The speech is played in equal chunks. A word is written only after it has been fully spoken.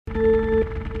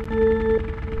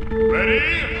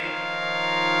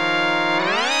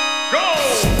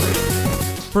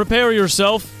prepare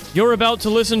yourself. You're about to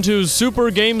listen to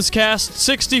Super GamesCast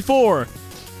 64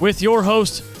 with your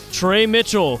host, Trey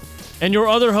Mitchell, and your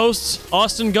other hosts,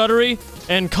 Austin Guttery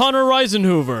and Connor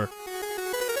Reisenhoover.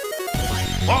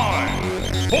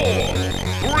 5, 4,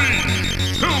 3,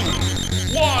 2,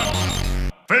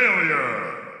 1, failure!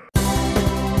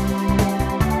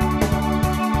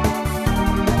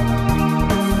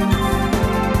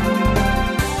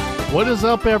 What is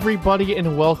up, everybody,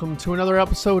 and welcome to another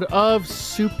episode of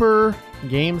Super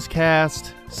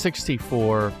GamesCast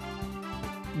 64.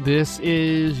 This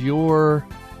is your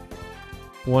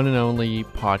one and only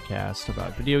podcast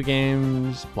about video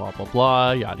games, blah, blah,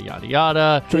 blah, yada, yada,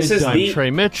 yada. I'm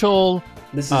Trey Mitchell.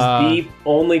 This is the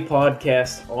only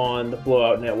podcast on the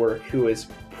Blowout Network who is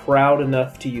proud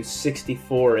enough to use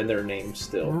 64 in their name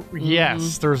still.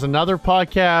 Yes, there's another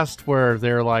podcast where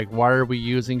they're like, why are we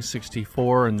using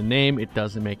 64 in the name? It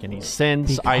doesn't make any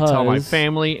sense. I tell my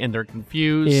family and they're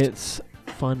confused. It's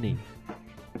funny.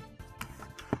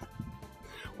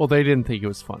 Well, they didn't think it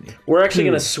was funny. We're actually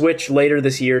going to switch later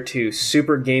this year to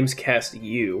Super GamesCast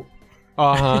U.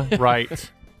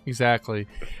 Right. Exactly.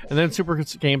 And then Super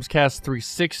GamesCast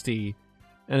 360,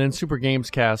 and then Super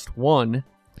GamesCast 1.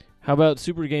 How about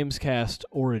Super GamesCast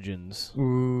Origins?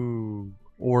 Ooh,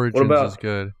 Origins is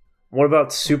good. What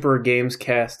about Super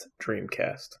GamesCast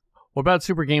Dreamcast? What about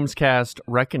Super GamesCast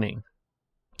Reckoning?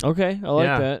 Okay, I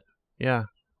like that. Yeah.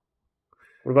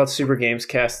 What about Super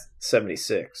GamesCast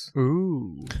 76?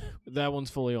 Ooh. That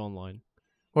one's fully online.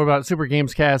 What about Super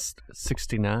GamesCast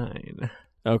 69?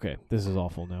 Okay, this is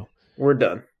awful now. We're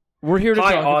done. We're here to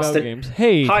talk about games.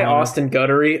 Hey, hi, Connor. Austin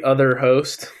Guttery, other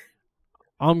host.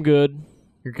 I'm good.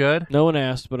 You're good? No one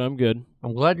asked, but I'm good.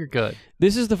 I'm glad you're good.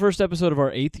 This is the first episode of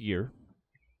our 8th year.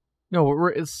 No,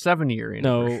 it's 7-year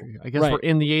anniversary. I guess right. we're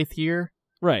in the 8th year.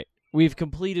 Right. We've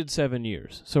completed 7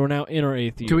 years, so we're now in our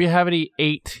 8th year. Do we have any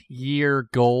 8-year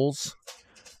goals?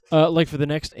 Like for the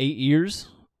next 8 years?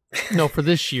 No, for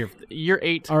this year. Year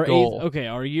 8 our goal.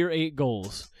 Our year 8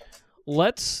 goals.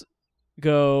 Let's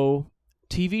go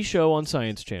TV show on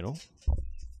Science Channel.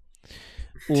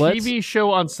 TV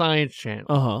show on Science Channel.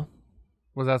 Uh-huh.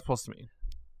 What's that supposed to mean?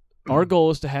 Our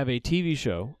goal is to have a TV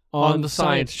show on the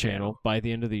Science Channel by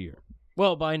the end of the year.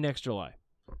 Well, by next July.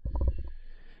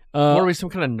 What are we, some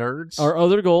kind of nerds? Our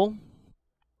other goal...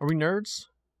 Are we nerds?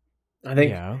 I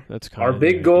think that's kind our of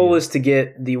big goal is to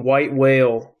get the white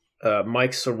whale,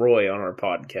 Mike Soroy, on our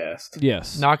podcast.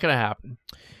 Yes. Not going to happen.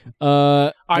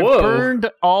 I Whoa. burned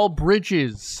all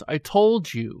bridges. I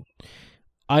told you.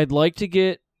 I'd like to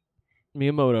get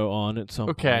Miyamoto on at some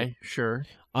point. Okay, sure.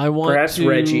 I want Perhaps to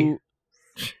Reggie.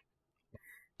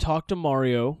 talk to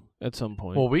Mario at some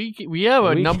point. Well, we have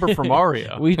a number for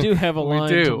Mario. We do have a We line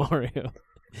do. to Mario.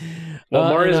 Well,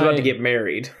 Mario's about to get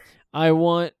married. I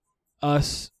want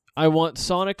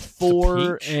Sonic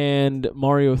 4 Peach? and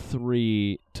Mario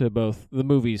 3 the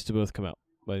movies to both come out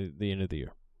by the end of the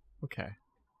year. Okay.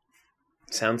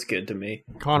 Sounds good to me.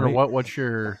 Connor, what's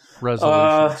your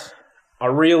resolutions?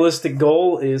 Our realistic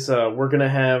goal is we're going to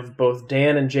have both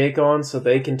Dan and Jake on so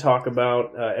they can talk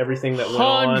about everything that went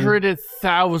on.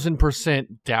 100,000%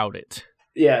 doubt it.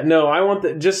 Yeah, no, I want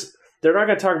they're not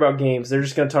going to talk about games. They're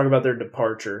just going to talk about their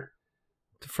departure.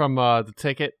 From the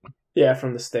ticket? Yeah,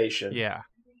 from the station. Yeah.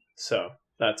 So,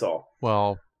 that's all.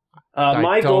 Well,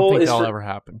 my I goal don't think is that'll for, ever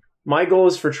happen. My goal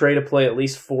is for Trey to play at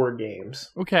least 4 games.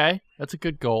 Okay, that's a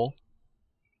good goal.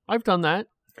 I've done that.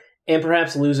 And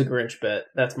perhaps lose a Grinch bet.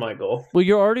 That's my goal. Well,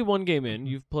 you're already one game in.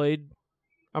 You've played...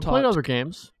 I've played other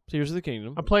games. Tears of the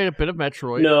Kingdom. I played a bit of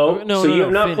Metroid. No, you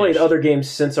have not finished. played other games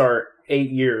since our 8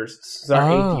 years. Since our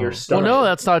 8th year started. Well, no,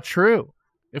 that's not true.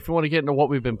 If we want to get into what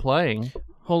we've been playing.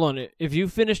 Hold on. If you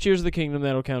finish Tears of the Kingdom,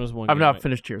 that'll count as one I've game, not right?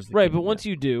 finished Tears of the Right, Kingdom but once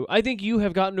you do, I think you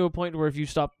have gotten to a point where if you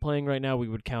stop playing right now, we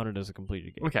would count it as a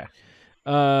completed game. Okay.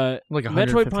 Like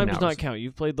Metroid Prime does hours. not count.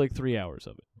 You've played like 3 hours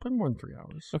of it. Played more than 3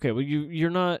 hours. Okay, well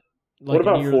you're not. Like, what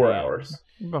about near 4 the hours?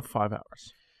 About 5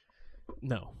 hours.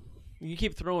 No, you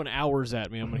keep throwing hours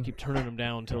at me. I'm gonna keep turning them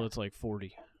down until it's like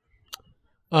 40.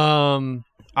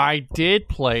 I did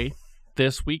play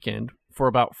this weekend for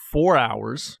about 4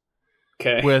 hours.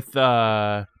 Okay. With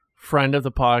friend of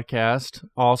the podcast,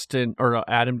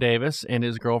 Adam Davis, and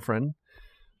his girlfriend.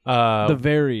 The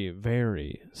very,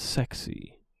 very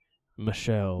sexy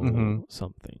Michelle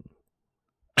something.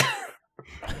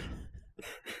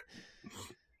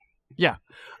 Yeah.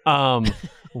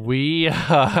 We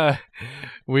no,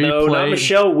 played... not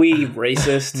Michelle Wee,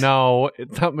 racist. No,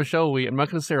 it's not Michelle Wee. I'm not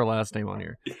going to say her last name on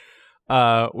here.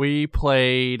 We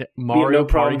played Mario no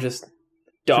problem Party. just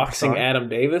doxing Adam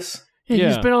Davis. Yeah,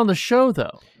 he's been on the show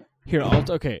though. Here, I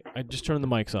just turned the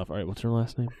mics off. All right, what's her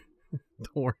last name?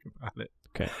 Don't worry about it.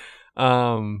 Okay.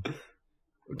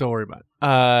 Don't worry about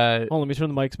it. Oh, let me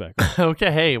turn the mics back.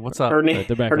 Okay, hey, what's up? Her Right,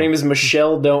 they're back her on. name is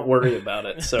Michelle. Don't worry about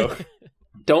it. So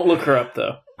don't look her up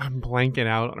though. I'm blanking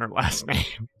out on her last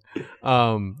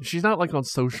name. She's not like on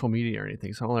social media or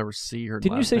anything, so I don't ever see her.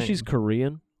 Didn't you last say name. she's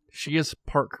Korean? She is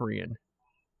part Korean.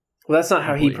 Well, that's not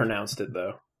how he believe. pronounced it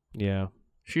though. Yeah.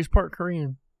 She's part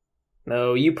Korean.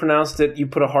 No, you pronounced it. You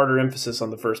put a harder emphasis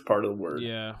on the first part of the word.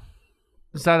 Yeah.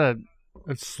 Is that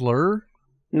a slur?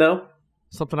 No,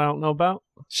 Something I don't know about?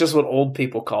 it's just what old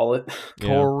people call it. Yeah.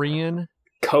 Korean?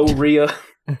 Korea.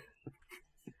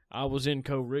 I was in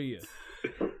Korea.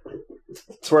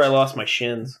 That's where I lost my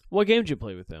shins. What game did you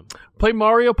play with them? Play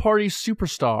Mario Party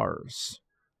Superstars.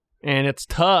 And it's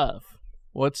tough.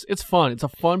 Well, it's fun. It's a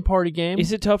fun party game.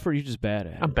 Is it tough or are you just bad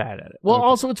at it? I'm bad at it. Well, Okay.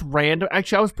 also it's random.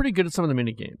 Actually, I was pretty good at some of the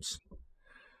mini games,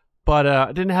 but I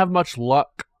didn't have much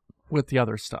luck with the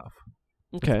other stuff.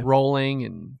 Okay. Rolling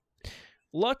and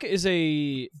Luck is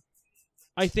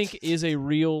I think is a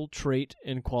real trait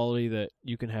and quality that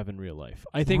you can have in real life.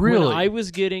 I think when Really? I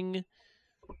was getting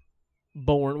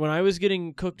born, when I was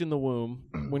getting cooked in the womb,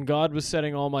 when God was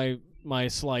setting all my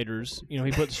sliders,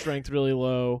 he put strength really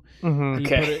low. Mhm.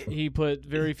 Okay. He put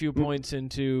very few points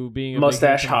into being a big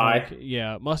Mustache handsome high. hunk.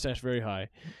 Yeah, mustache very high.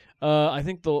 I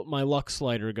think my luck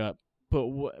slider got put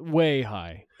way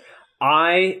high.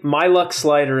 My luck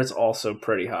slider is also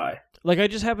pretty high. Like I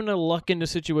just happen to luck into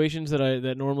situations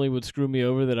that normally would screw me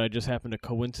over that I just happen to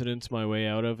coincidence my way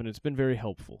out of, and it's been very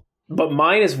helpful. But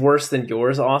mine is worse than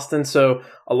yours, Austin. So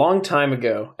a long time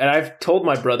ago, and I've told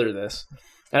my brother this,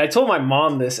 and I told my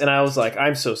mom this, and I was like,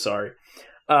 I'm so sorry.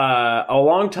 A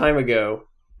long time ago,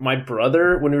 my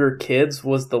brother, when we were kids,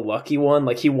 was the lucky one.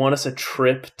 Like he won us a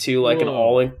trip to like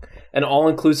Whoa. an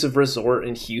all-inclusive resort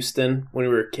in Houston when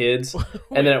we were kids.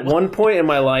 And then at one point in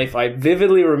my life, I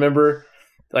vividly remember,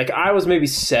 like I was maybe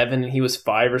 7 and he was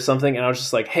 5 or something, and I was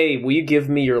just like, hey, will you give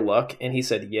me your luck? And he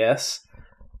said yes.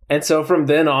 And so from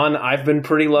then on, I've been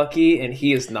pretty lucky, and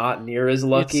he is not near as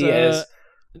lucky as...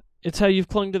 It's how you've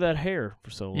clung to that hair for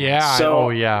so long. yeah, So-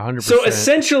 100%. So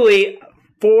essentially,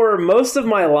 for most of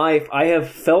my life, I have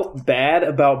felt bad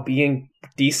about being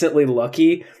decently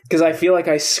lucky because I feel like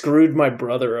I screwed my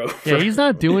brother over. yeah, he's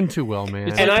not doing too well, man.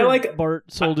 It's And like I when like- Bart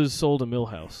sold his soul to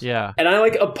Millhouse. yeah, And I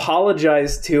like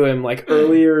apologized to him like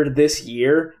earlier this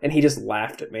year, and he just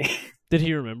laughed at me. Did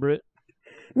he remember it?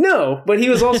 No, but he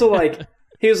was also like,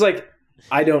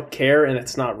 I don't care, and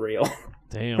it's not real. I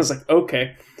Damn. was like,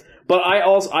 okay. But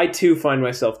I too find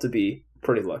myself to be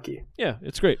pretty lucky. Yeah,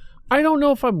 it's great. I don't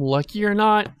know if I'm lucky or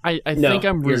not. I No, think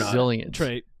I'm you're not. resilient.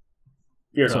 Trait.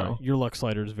 You're Sorry, not. your luck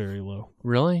slider is very low.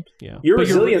 Really? Yeah. Your But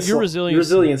resilience, your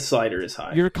resilience slider is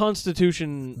high. Your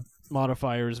constitution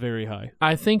modifier is very high.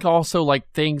 I think also like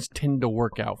things tend to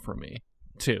work out for me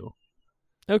too.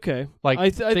 Okay. Like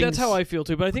that's things- how I feel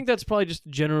too, but I think that's probably just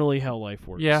generally how life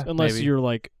works. Yeah, Unless maybe. you're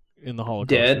like in the Holocaust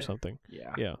Dead. or something.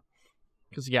 Yeah. Yeah.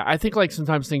 Because I think like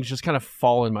sometimes things just kind of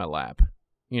fall in my lap.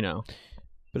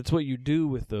 But it's what you do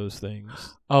with those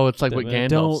things. Oh, it's like what that- Gandalf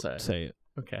don't said. say it.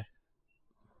 Okay.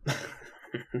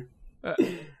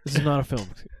 This is not a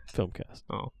film cast.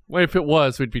 Oh, well, if it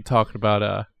was, we'd be talking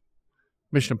about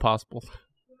Mission Impossible.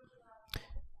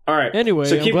 All right. Anyway,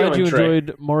 so I'm keep glad going, you Trey.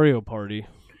 enjoyed Mario Party.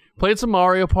 Played some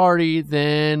Mario Party.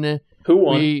 Then Who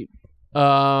won? we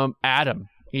Adam.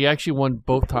 He actually won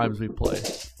both times we played.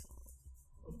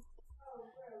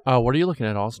 What are you looking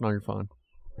at, Austin, on your phone?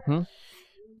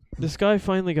 This guy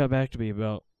finally got back to me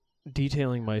about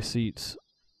detailing my seats,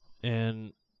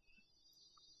 and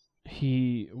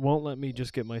he won't let me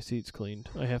just get my seats cleaned.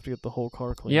 I have to get the whole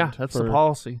car cleaned. Yeah, that's the for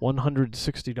policy.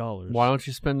 $160. Why don't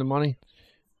you spend the money?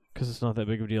 Because it's not that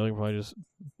big of a deal. I can probably just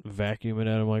vacuum it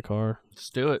out of my car.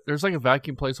 Just do it. There's like a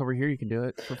vacuum place over here. You can do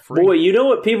it for free. Boy, you know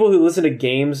what people who listen to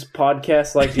games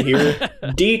podcasts like to hear?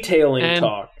 Detailing and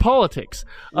talk. politics.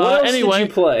 What else Anyway, did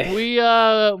you play? we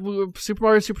were Super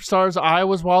Mario Superstars. I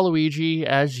was Waluigi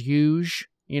as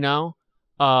usual.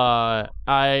 I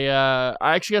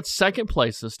actually got second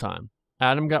place this time.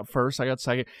 Adam got first. I got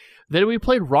second. Then we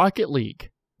played Rocket League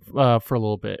for a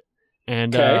little bit,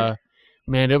 and Okay.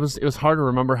 man, it was hard to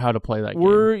remember how to play that game.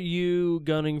 Were you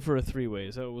gunning for a three-way?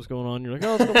 Is that what was going on? You're like,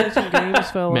 oh, let's go play some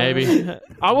games, fella. Maybe.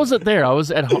 I wasn't there. I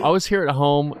was I was here at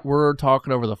home. We're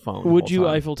talking over the phone. the Would whole you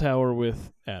time. Eiffel Tower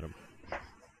with Adam?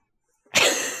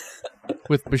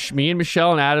 with me and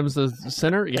Michelle and Adam's the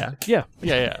center? Yeah. Yeah.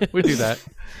 Yeah, we do that.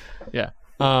 Yeah.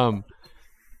 No,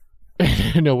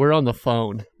 we're on the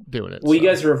phone doing it. Well, you so.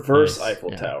 guys reverse Nice.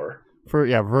 Eiffel Yeah. Tower.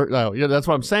 Yeah, that's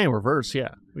what I'm saying. Reverse, yeah.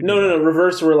 No,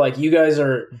 reverse. Where like you guys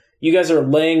are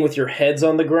laying with your heads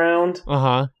on the ground, Uh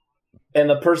huh. and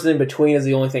the person in between is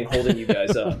the only thing holding you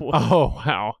guys up. Oh,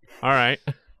 wow. All right.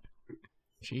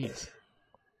 Jeez.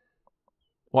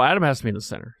 Well, Adam has to be in the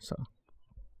center, so.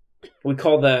 We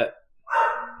call that...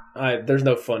 there's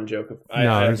no fun joke.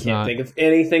 I can't think of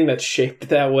anything that's shaped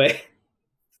that way.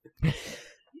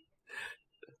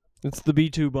 It's the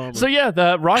B-2 bomber. So yeah,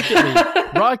 the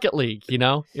Rocket League, you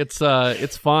know,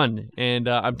 it's fun, and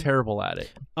I'm terrible at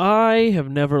it. I have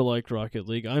never liked Rocket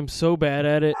League. I'm so bad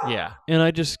at it. Yeah. And I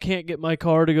just can't get my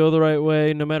car to go the right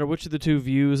way, no matter which of the two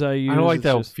views I use. I don't like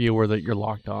that view where you're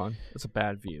locked on. It's a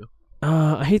bad view.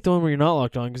 I hate the one where you're not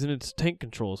locked on, because then it's tank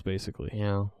controls, basically.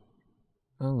 Yeah.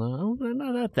 I don't know.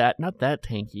 Not that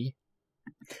tanky.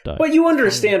 But you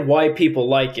understand why people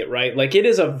like it, right? Like, it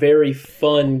is a very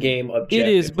fun game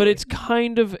objectively. It is, but it's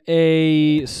kind of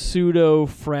a pseudo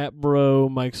frat bro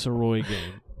Mike Soroy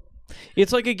game.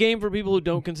 It's like a game for people who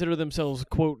don't consider themselves,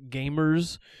 quote,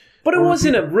 gamers. But it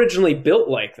wasn't originally built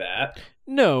like that.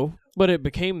 No, but it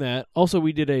became that. Also,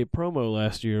 we did a promo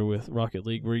last year with Rocket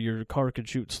League where your car could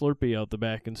shoot Slurpee out the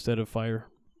back instead of fire.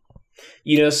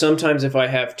 You know, sometimes if I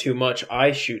have too much,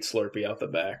 I shoot Slurpee out the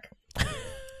back.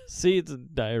 See, it's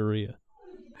diarrhea.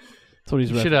 That's what he's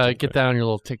You should get that on your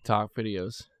little TikTok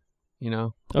videos, you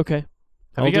know? Okay.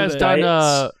 Have you guys done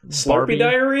Slurpee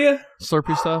diarrhea?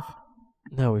 Slurpee stuff?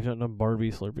 No, we've not done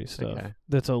Barbie Slurpee stuff. Okay.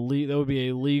 That would be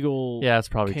a legal. Yeah, that's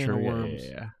probably can true. Of worms.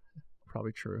 Yeah,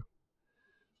 probably true.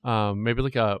 Maybe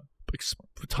like a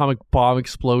atomic bomb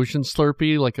explosion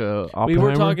Slurpee, like a Oppenheimer. We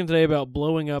were talking today about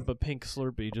blowing up a pink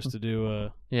Slurpee just to do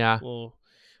a little,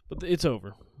 but it's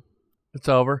over. It's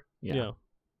over. Yeah.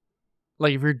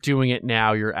 Like if you're doing it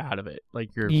now, you're out of it. Like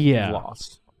you've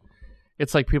lost.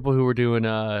 It's like people who were doing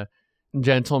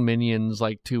Gentle Minions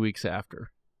like 2 weeks after.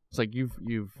 It's like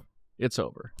it's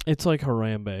over. It's like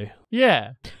Harambe.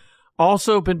 Yeah.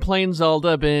 Also been playing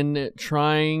Zelda. Been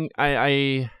trying.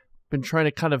 I've been trying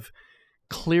to kind of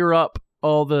clear up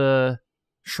all the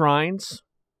shrines.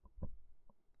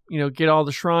 You know, get all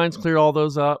the shrines, clear all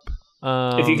those up.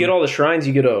 If you get all the shrines,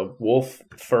 you get a wolf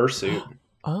fursuit.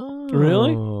 Oh,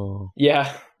 really?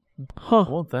 Yeah. Huh. I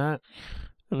want that.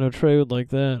 I know Trey would like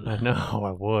that. I know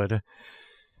I would.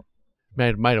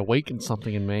 Might awaken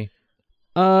something in me.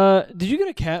 Did you get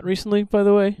a cat recently, by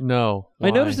the way? No. Why?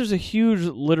 I noticed there's a huge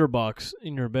litter box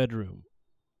in your bedroom.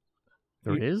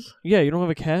 There is? Yeah, you don't have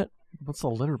a cat? What's the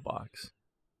litter box?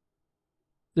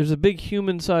 There's a big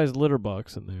human-sized litter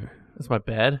box in there. That's my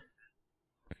bed?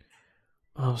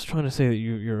 I was trying to say that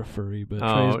you're a furry, but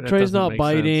doesn't Trey's not make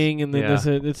biting, sense.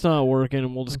 and then it's not working,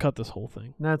 and we'll just cut this whole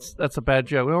thing. That's a bad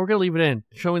joke. Well, we're going to leave it in,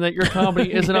 showing that your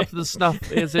comedy isn't up to the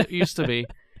snuff as it used to be.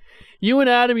 You and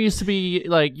Adam used to be,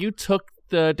 like, you took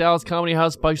the Dallas Comedy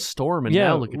House by storm, and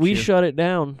now look at you. We shut it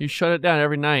down. You shut it down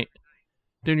every night,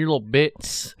 doing your little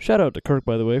bits. Shout out to Kirk,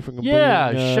 by the way, for completing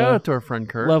shout out to our friend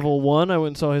Kirk. Level 1. I went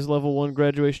and saw his Level 1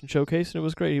 graduation showcase, and it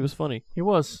was great. He was funny. He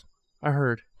was. I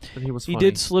heard that he was funny. He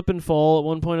did slip and fall at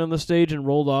one point on the stage and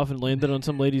rolled off and landed on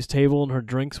some lady's table, and her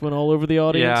drinks went all over the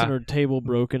audience, and her table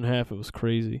broke in half. It was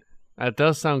crazy. That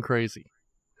does sound crazy.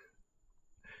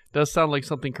 Does sound like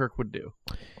something Kirk would do.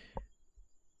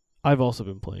 I've also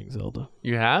been playing Zelda.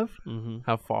 You have? Mm-hmm.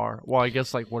 How far? Well, I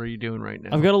guess, like, what are you doing right now?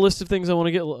 I've got a list of things I want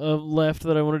to get left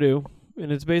that I want to do,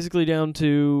 and it's basically down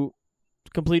to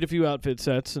complete a few outfit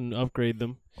sets and upgrade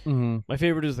them. Mm-hmm. My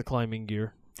favorite is the climbing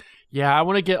gear. Yeah, I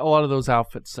want to get a lot of those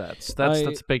outfit sets. That's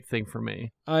a big thing for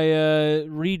me. I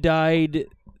re-dyed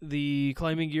the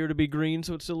climbing gear to be green,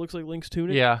 so it still looks like Link's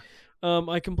tunic. Yeah.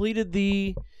 I completed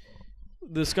the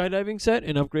skydiving set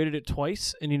and upgraded it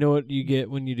twice, and you know what you get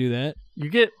when you do that? You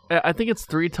get, I think it's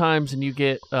 3 times, and you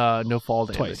get no fall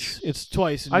damage. Twice. It's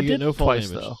twice, and I you did get no fall twice,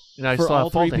 damage. though. And I For still all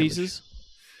have fall 3 damage. pieces?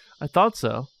 I thought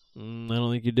so. I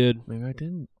don't think you did. Maybe I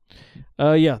didn't.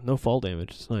 Yeah, no fall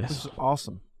damage. It's nice. This is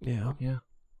awesome. Yeah. Yeah.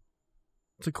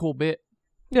 It's a cool bit.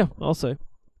 Yeah, I'll say.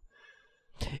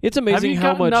 It's amazing how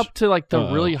much... Have you gotten up to, like,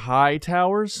 the really high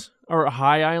towers? Or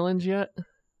high islands yet?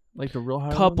 Like, the real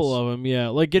high Couple ones? of them, yeah.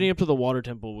 Like, getting up to the water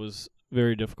temple was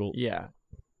very difficult. Yeah.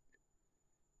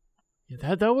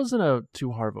 That wasn't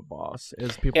too hard of a boss,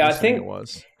 as people were saying think it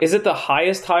was. Is it the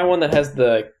highest high one that has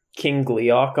the King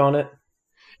Gleeok on it?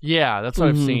 Yeah, that's what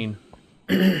I've seen.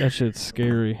 That shit's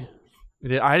scary. I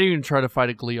didn't even try to fight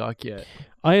a Gleeok yet.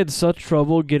 I had such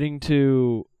trouble getting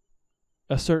to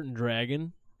a certain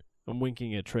dragon. I'm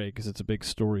winking at Trey because it's a big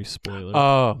story spoiler.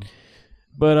 Oh.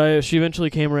 But she eventually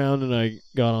came around and I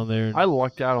got on there. I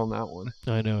lucked out on that one.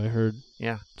 I know, I heard.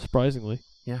 Yeah. Surprisingly.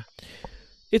 Yeah.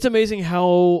 It's amazing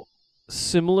how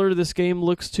similar this game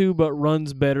looks to, but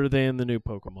runs better than the new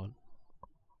Pokemon.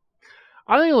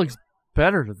 I think it looks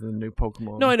better than the new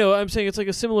Pokemon. No, I know. I'm saying it's like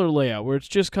a similar layout where it's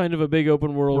just kind of a big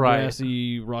open world, Right.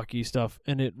 grassy, rocky stuff,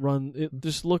 and it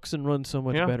just looks and runs so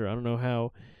much better. I don't know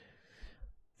how,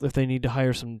 if they need to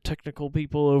hire some technical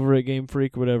people over at Game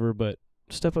Freak or whatever, but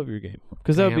step up your game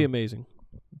because that would be amazing.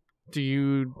 Do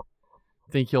you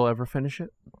think you'll ever finish it?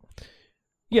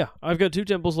 Yeah, I've got 2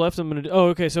 temples left. I'm gonna. Oh,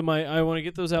 okay. So I want to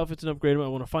get those outfits and upgrade them. I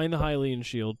want to find the Hylian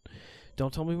shield.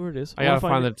 Don't tell me where it is. I gotta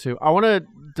find it too. I want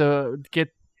to get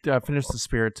finish the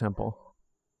Spirit Temple.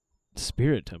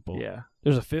 Spirit Temple. Yeah,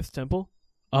 there's a 5th temple.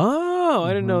 Oh, I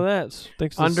didn't know that.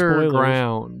 Thanks to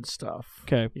underground stuff.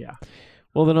 Okay. Yeah.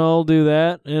 Well, then I'll do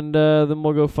that, and then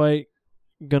we'll go fight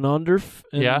Ganondorf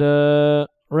and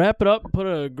wrap it up and put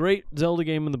a great Zelda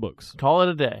game in the books. Call it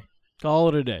a day. Call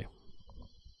it a day.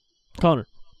 Connor.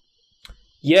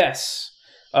 Yes.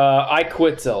 I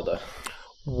quit Zelda.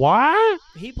 What?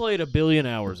 He played 1 billion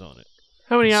hours on it.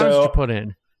 How many hours did you put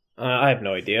in? I have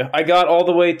no idea. I got all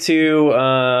the way to...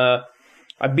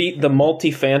 I beat the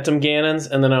multi-Phantom Ganons,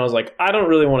 and then I was like, I don't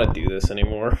really want to do this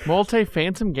anymore.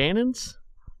 Multi-Phantom Ganons?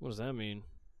 What does that mean?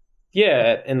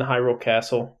 Yeah, in the Hyrule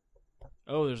Castle.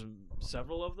 Oh, there's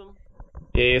several of them?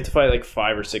 Yeah, you have to fight like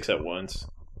 5 or 6 at once.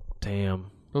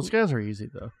 Damn. Those guys are easy,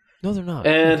 though. No, they're not.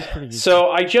 And so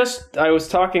I was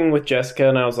talking with Jessica,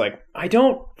 and I was like, I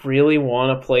don't really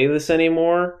want to play this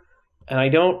anymore, and I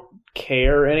don't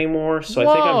care anymore, so I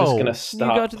think I'm just going to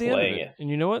stop playing it. And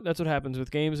you know what? That's what happens with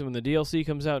games, and when the DLC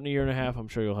comes out in 1.5 years, I'm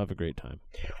sure you'll have a great time.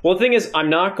 Well, the thing is, I'm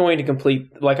not going to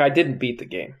complete... Like, I didn't beat the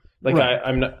game. Like, right.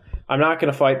 I'm not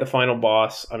going to fight the final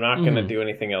boss. I'm not going to do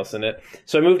anything else in it.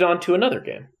 So I moved on to another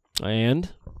game.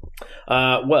 And?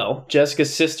 Well,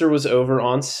 Jessica's sister was over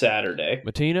on Saturday.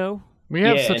 Matino? We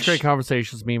have such great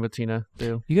conversations, me and Matina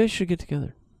do. You guys should get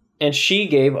together. And she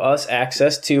gave us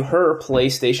access to her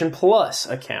PlayStation Plus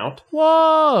account.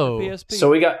 Whoa! PSP. So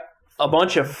we got a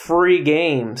bunch of free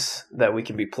games that we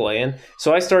can be playing.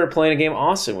 So I started playing a game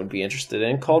Austin would be interested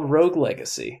in called Rogue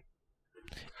Legacy.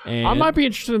 And I might be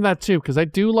interested in that too, because I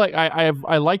do like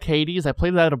I like Hades. I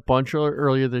played that a bunch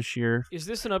earlier this year. Is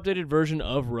this an updated version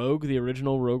of Rogue, the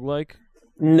original roguelike?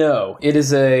 No, it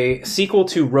is a sequel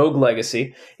to Rogue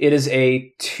Legacy. It is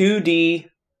a 2D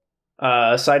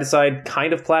side-to-side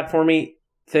kind of platformy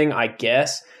thing, I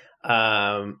guess.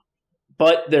 But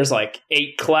there's like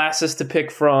 8 classes to pick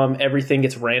from. Everything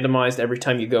gets randomized every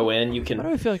time you go in. You can. Why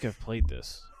do I feel like I've played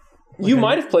this? You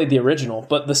might have played the original,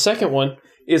 but the second one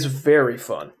is very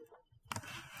fun.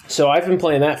 So I've been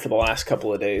playing that for the last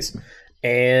couple of days,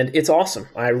 and it's awesome.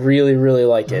 I really, really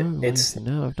like it.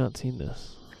 No, I've not seen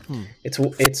this.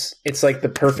 It's like the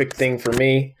perfect thing for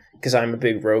me because I'm a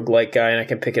big roguelike guy, and I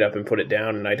can pick it up and put it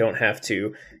down, and I don't have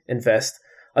to invest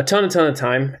a ton of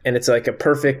time. And it's like a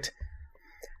perfect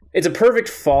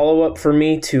follow up for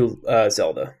me to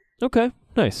Zelda. Okay,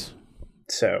 nice.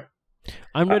 So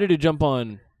I'm ready to jump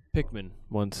on Pikmin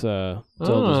once Zelda's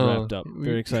wrapped up.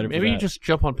 Very excited for that. Maybe you just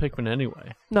jump on Pikmin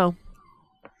anyway. No.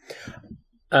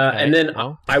 And then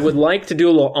I would like to do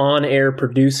a little on-air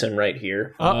producing right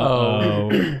here.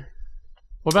 Uh-oh.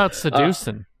 What about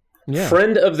seducing?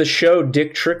 Friend of the show,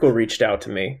 Dick Trickle, reached out to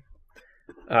me.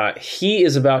 He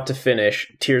is about to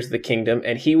finish Tears of the Kingdom,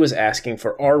 and he was asking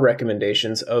for our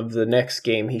recommendations of the next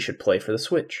game he should play for the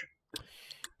Switch.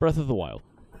 Breath of the Wild.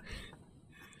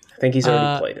 I think he's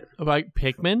already played it. About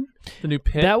Pikmin? The new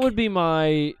Pik? That would be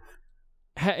my...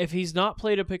 If he's not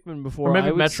played a Pikmin before, or maybe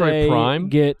I would Metroid say Prime?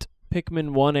 Get Pikmin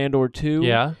 1 and or 2.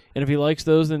 Yeah. And if he likes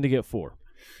those, then to get 4.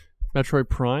 Metroid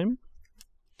Prime?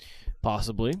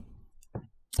 Possibly.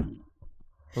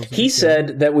 He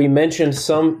said that we mentioned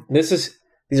some... These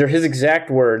are his exact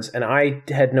words, and I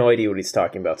had no idea what he's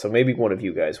talking about, so maybe one of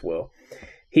you guys will.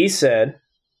 He said...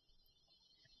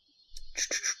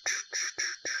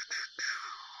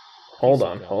 Hold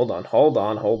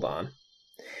on.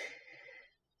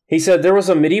 He said there was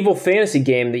a medieval fantasy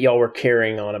game that y'all were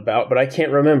carrying on about, but I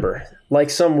can't remember.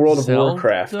 Like some World of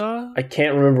Warcraft. I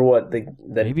can't remember what the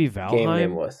maybe game Valheim?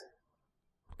 name was.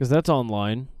 Because that's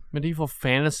online. Medieval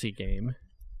fantasy game.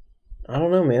 I don't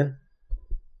know, man.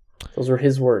 Those were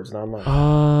his words, not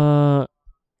mine.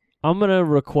 I'm gonna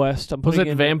request. Was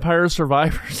it Vampire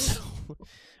Survivors?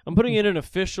 I'm putting in an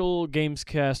official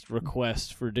GamesCast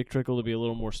request for Dick Trickle to be a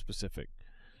little more specific.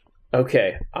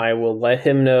 Okay, I will let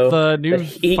him know. The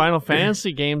new Final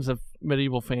Fantasy games of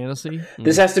medieval fantasy.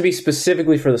 This has to be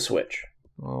specifically for the Switch.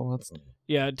 Oh, that's...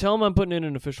 Yeah, tell him I'm putting in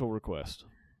an official request.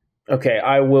 Okay,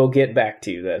 I will get back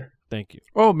to you then. Thank you.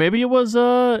 Oh, maybe it was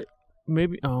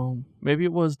maybe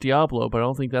it was Diablo, but I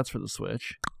don't think that's for the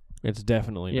Switch. It's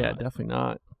definitely not. Definitely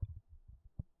not.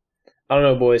 I don't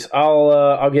know, boys.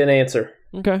 I'll get an answer.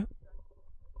 Okay.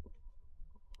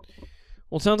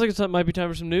 Well, it sounds like it might be time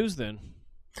for some news then.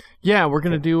 Yeah, we're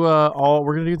gonna do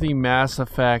the Mass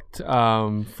Effect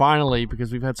finally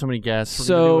because we've had so many guests.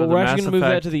 We're actually gonna move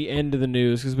that to the end of the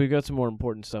news because we've got some more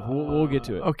important stuff. We'll get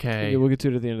to it. Okay, we'll get to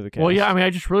it at the end of the cast. Well, yeah, I mean, I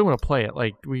just really want to play it.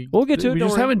 Like we'll get to it. We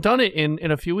just haven't done it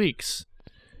in a few weeks,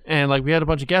 and like we had a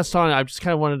bunch of guests on. I just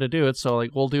kind of wanted to do it, so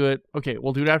like we'll do it. Okay,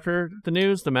 we'll do it after the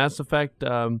news, the Mass Effect,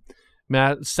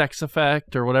 Sex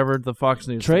Effect, or whatever the Fox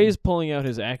News. Trey's pulling out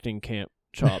his acting camp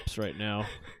chops right now.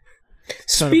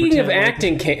 Speaking of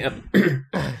acting camp,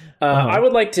 I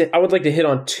would like to hit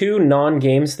on two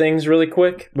non-games things really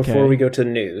quick before we go to the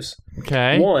news.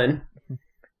 Okay. One,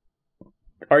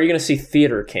 are you going to see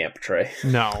Theater Camp, Trey?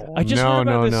 No. I just heard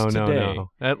about this today.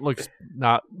 No. That looks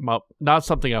not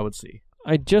something I would see.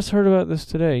 I just heard about this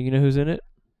today. You know who's in it?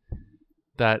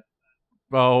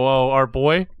 Our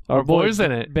boy. Our boy's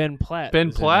in it. Ben Platt.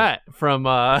 Ben Platt from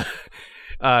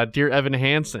Dear Evan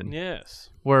Hansen. Yes.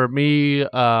 Where me,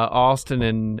 Austin,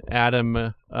 and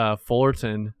Adam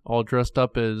Fullerton all dressed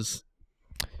up as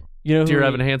Dear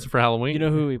Evan Hansen for Halloween. You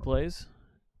know who he plays?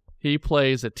 He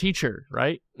plays a teacher,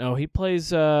 right? No, he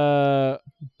plays it's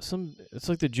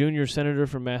like the junior senator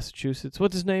from Massachusetts.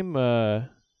 What's his name?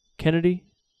 Kennedy?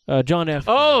 John F.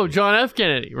 Oh, John F.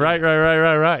 Kennedy. Right.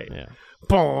 Yeah.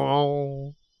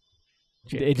 Boom.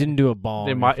 It didn't do a bomb.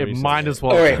 It might as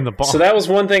well have been the bomb. So that was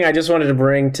one thing I just wanted to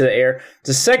bring to the air.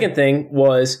 The second thing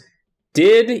was,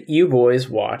 did you boys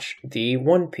watch the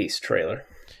One Piece trailer?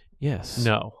 Yes.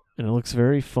 No. And it looks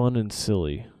very fun and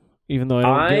silly, even though I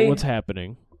don't get what's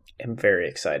happening. I'm very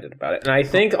excited about it. And I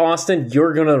think, Austin,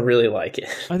 you're going to really like it.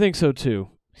 I think so, too.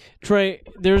 Trey,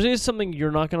 there is something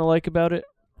you're not going to like about it.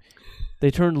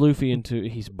 They turned Luffy into...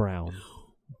 He's brown.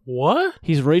 What?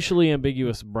 He's racially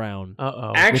ambiguous brown.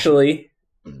 Uh-oh. Actually...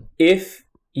 If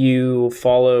you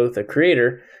follow the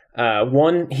creator,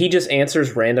 he just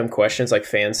answers random questions, like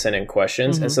fans send in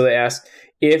questions. Mm-hmm. And so they asked,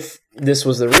 if this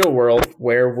was the real world,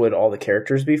 where would all the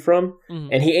characters be from? Mm-hmm.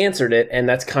 And he answered it, and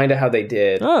that's kind of how they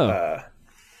did.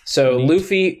 So neat.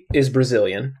 Luffy is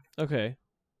Brazilian. Okay.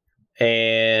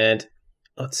 And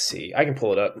let's see. I can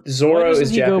pull it up. Zoro is Japanese. Why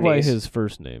doesn't he go by his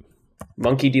first name?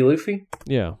 Monkey D. Luffy?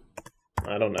 Yeah.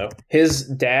 I don't know. His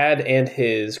dad and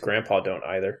his grandpa don't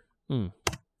either.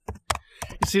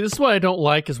 See, this is what I don't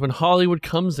like is when Hollywood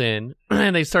comes in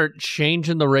and they start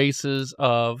changing the races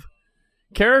of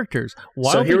characters.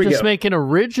 Why don't we just make an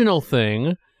original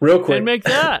thing real quick and make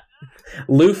that?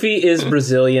 Luffy is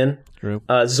Brazilian. True.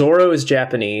 Zoro is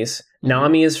Japanese.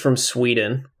 Nami is from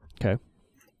Sweden. Okay.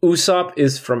 Usopp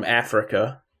is from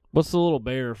Africa. What's the little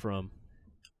bear from?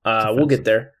 We'll get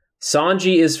there.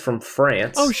 Sanji is from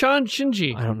France. Oh,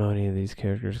 Shinji. I don't know any of these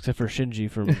characters except for Shinji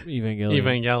from Evangelion.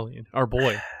 Evangelion, our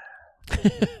boy.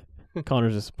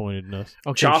 Connor's disappointed in us.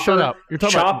 Okay, Chopper, shut up. You're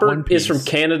talking Chopper about One Piece. Is from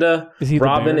Canada. Is he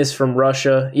Robin is from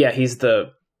Russia. Yeah, he's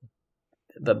the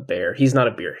bear. He's not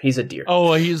a bear. He's a deer.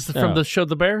 Oh, he's from the show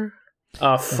The Bear?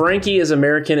 Frankie is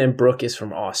American and Brooke is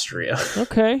from Austria.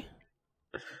 Okay.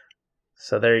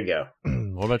 So there you go.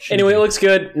 What about Shinji? Anyway, it looks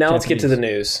good. Now let's get to the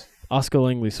news. Oscar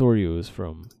Langley Soryu is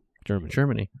from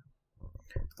Germany.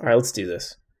 All right, let's do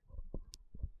this.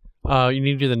 You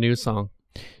need to do the news song.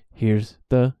 Here's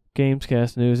the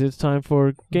GamesCast news. It's time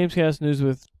for GamesCast news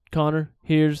with Connor.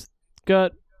 Here's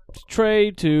got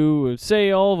Trey to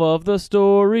say all of the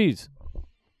stories.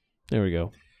 There we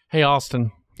go. Hey,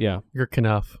 Austin. Yeah. You're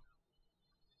Knuff.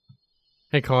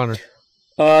 Hey, Connor.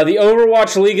 The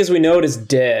Overwatch League as we know it is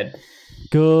dead.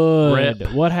 Good.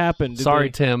 Rip. What happened? Sorry,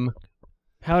 Tim.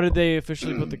 How did they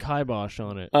officially put the kibosh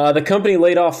on it? The company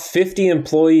laid off 50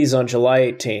 employees on July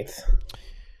 18th.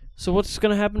 So what's going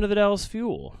to happen to the Dallas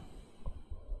Fuel?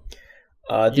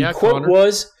 The quote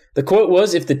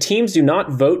was, if the teams do not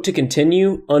vote to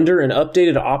continue under an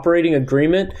updated operating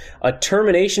agreement, a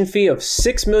termination fee of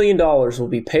 $6 million will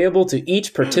be payable to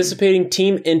each participating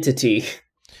team entity.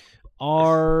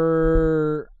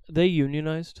 Are they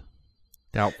unionized?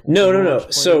 No.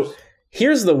 So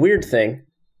here's the weird thing.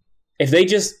 If they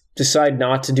just decide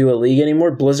not to do a league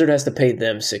anymore, Blizzard has to pay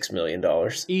them $6 million.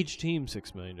 Each team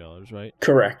 $6 million, right?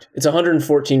 Correct. It's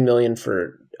 $114 million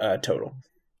for total.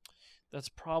 That's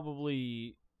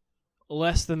probably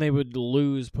less than they would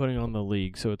lose putting on the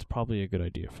league, so it's probably a good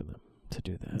idea for them to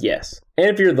do that. Yes. And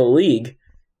if you're the league,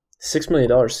 $6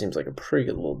 million seems like a pretty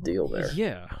good little deal there.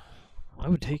 Yeah. I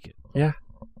would take it. Yeah.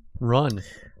 Run.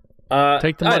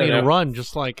 Take the money and run,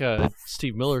 just like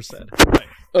Steve Miller said. Right.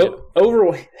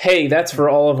 Hey, that's for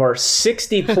all of our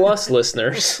 60-plus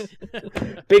listeners.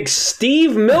 Big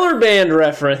Steve Miller Band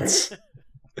reference.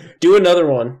 Do another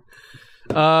one.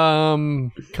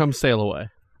 Come Sail Away.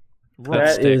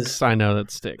 That sticks. I know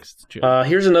that sticks.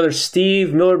 Here's another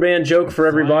Steve Miller Band joke for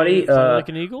everybody. Fly like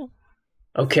an eagle?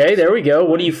 Okay, there we go.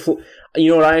 What do you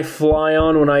know what I fly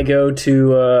on when I go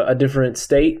to a different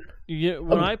state? Yeah,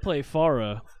 when I play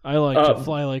Farah, I like to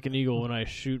fly like an eagle when I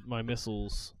shoot my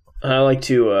missiles. I like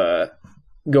to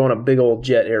go on a big old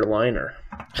jet airliner.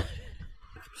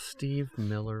 Steve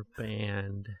Miller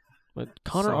Band. But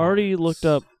Connor already looked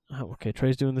up. Oh, okay,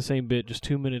 Trey's doing the same bit, just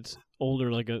 2 minutes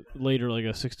older, like a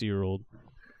 60-year-old.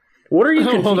 What are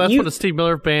you? Well, that's what a Steve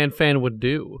Miller Band fan would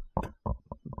do.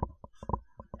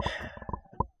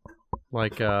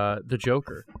 Like the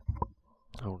Joker.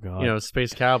 Oh God! You know,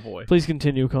 Space Cowboy. Please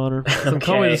continue, Connor. Some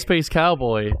call me the Space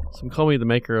Cowboy. Some call me the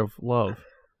Maker of Love.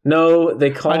 No,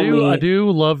 they call me. I do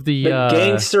love the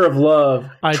Gangster of Love.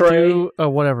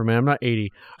 Whatever, man. I'm not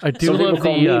 80. I do Some love people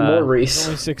call me Maurice.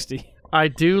 Only 60. I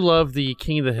do love the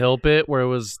King of the Hill bit where it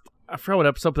was. I forgot what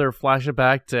episode they were flashing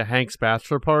back to Hank's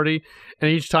bachelor party, and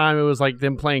each time it was like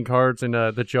them playing cards and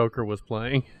the Joker was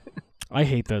playing. I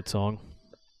hate that song.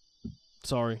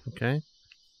 Sorry. Okay.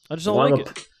 I just don't like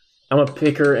it. I'm a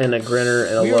picker and a grinner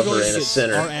and a lover and a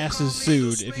sinner. Our asses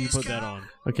sued if you put that on.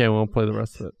 Okay, we won't play the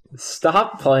rest of it.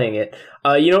 Stop playing it.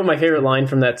 You know what my favorite line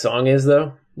from that song is,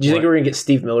 though? Do you think we're going to get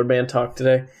Steve Miller Band talk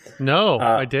today? No,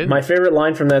 I didn't. My favorite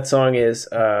line from that song is,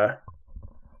 I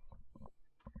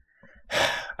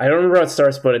don't remember how it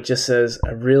starts, but it just says,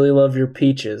 I really love your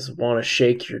peaches, want to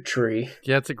shake your tree.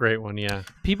 Yeah, it's a great one, yeah.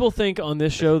 People think on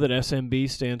this show that SMB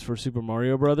stands for Super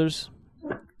Mario Brothers.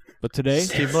 But today,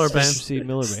 Steve Miller Band. Steve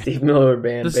Miller Band. Steve Miller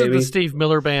Band, This baby. is the Steve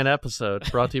Miller Band episode,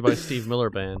 brought to you by Steve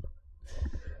Miller Band.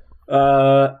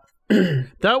 That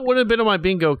would have been on my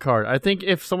bingo card. I think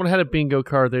if someone had a bingo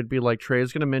card, they'd be like,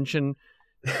 Trey's going to mention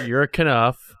You're a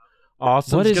Knuff.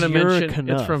 Austin's going to mention...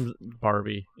 It's from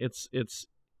Barbie. It's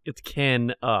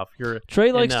Ken Up.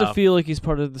 Trey likes to feel like he's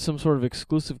part of some sort of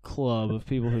exclusive club of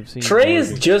people who've seen Trey Barbie.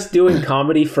 is just doing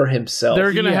comedy for himself.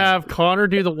 They're going to have Connor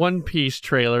do the One Piece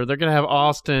trailer. They're going to have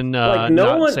Austin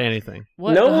say anything.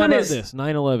 What? No How one about is this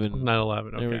 9/11. 9/11.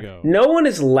 Okay. There we go. No one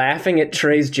is laughing at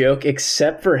Trey's joke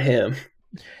except for him.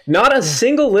 Not a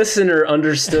single listener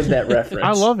understood that reference.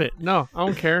 I love it. No, I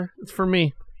don't care. It's for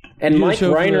me. And Mike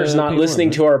Reiner's not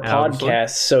listening to our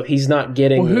podcast, so he's not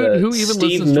getting who even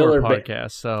Steve listens Miller to our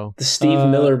podcast. So the Steve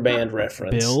Miller Band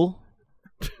reference. Bill,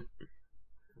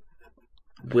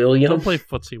 William, don't play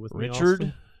footsie with me,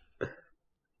 Richard.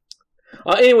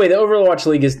 Anyway, the Overwatch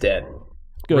League is dead.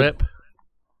 Good. Rip.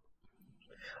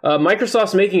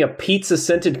 Microsoft's making a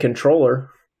pizza-scented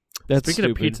controller. That's Speaking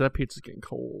stupid. of pizza, that pizza's getting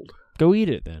cold. Go eat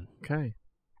it then. Okay.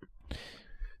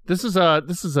 This is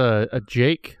a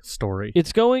Jake story.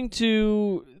 It's going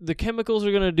to... The chemicals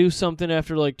are going to do something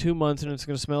after like 2 months, and it's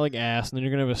going to smell like ass, and then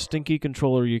you're going to have a stinky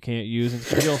controller you can't use, and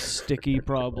it's going to be all sticky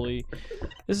probably.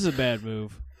 This is a bad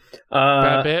move.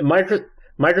 Bad bit?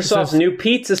 Microsoft's new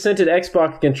pizza-scented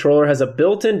Xbox controller has a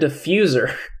built-in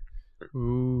diffuser.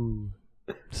 Ooh.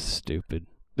 Stupid.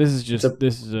 This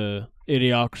is a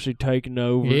idiocracy taking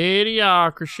over.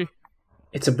 Idiocracy.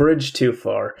 It's a bridge too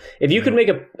far. If you could make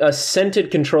a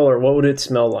scented controller, what would it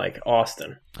smell like,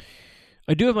 Austin?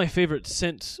 I do have my favorite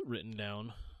scents written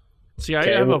down. See, I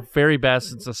have a very bad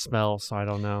sense of smell, so I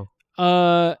don't know.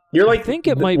 You're like I think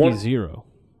it might be zero.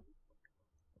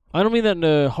 I don't mean that in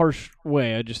a harsh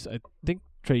way. I think,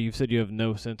 Trey, you've said you have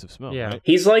no sense of smell. Yeah. Right?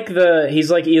 He's like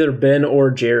either Ben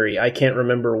or Jerry. I can't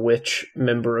remember which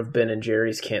member of Ben and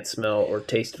Jerry's can't smell or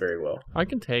taste very well. I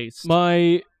can taste.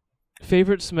 My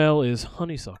favorite smell is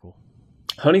honeysuckle.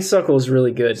 Honeysuckle is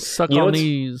really good. Suck on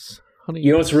these.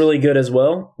 You know what's really good as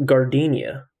well?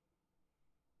 Gardenia.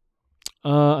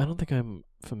 I don't think I'm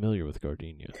familiar with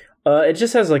gardenia. It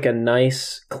just has like a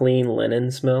nice, clean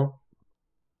linen smell.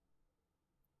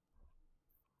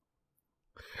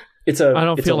 I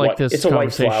don't feel like this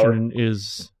conversation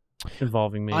is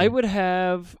involving me. I would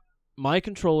have my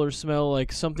controller smell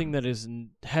like something that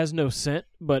has no scent,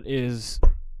 but is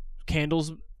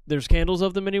candles. There's candles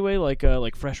of them anyway, like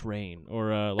fresh rain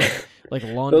or like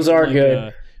laundry. Those are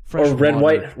good. Or red,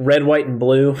 white, and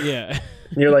blue. Yeah.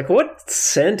 And you're like, what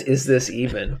scent is this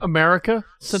even? America?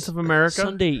 Sense of America?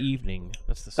 Sunday evening.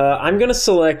 That's the smell. I'm gonna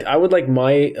select. I would like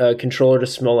my controller to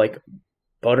smell like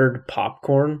buttered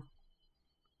popcorn.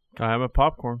 I have a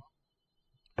popcorn.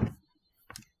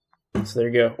 So there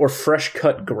you go. Or fresh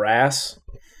cut grass.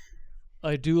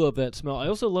 I do love that smell. I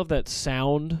also love that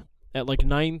sound at like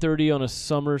 9:30 on a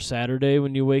summer Saturday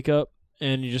when you wake up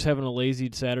and you're just having a lazy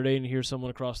Saturday and you hear someone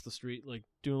across the street like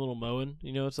doing a little mowing.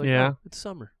 You know, it's like, yeah, it's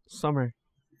summer. Summer.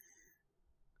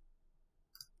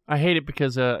 I hate it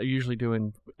because I'm usually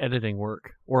doing editing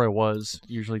work, or I was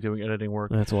usually doing editing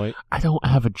work. That's white. I don't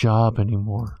have a job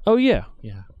anymore. Oh yeah,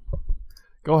 yeah.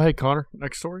 Go ahead, Connor.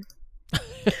 Next story.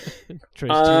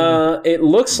 It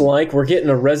looks like we're getting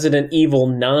a Resident Evil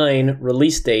 9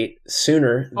 release date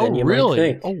sooner than you might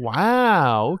think. Oh,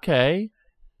 wow. Okay.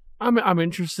 I'm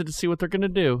interested to see what they're going to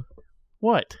do.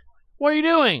 What? What are you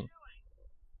doing?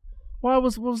 What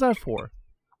was that for?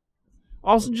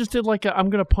 Austin just did like a I'm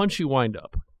going to punch you wind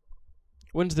up.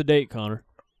 When's the date, Connor?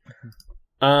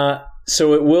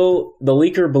 So the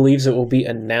leaker believes it will be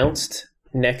announced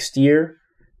next year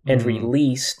and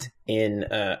released in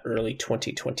early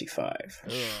 2025.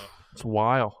 It's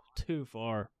wild. Too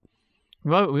far.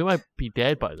 We might be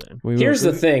dead by then. Here's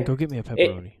the thing. Go get me a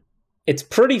pepperoni. It's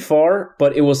pretty far,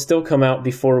 but it will still come out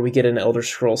before we get an Elder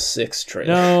Scrolls 6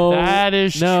 trailer. No. That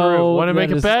is true. Want to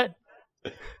make a bet?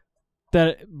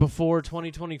 That before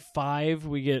 2025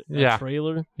 we get a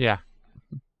trailer? Yeah.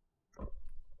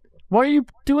 Why are you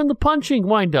doing the punching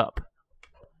wind up?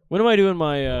 When am I doing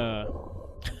my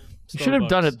You should have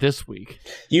done it this week.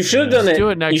 You should have done it. Do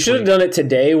it next you should have done it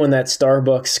today when that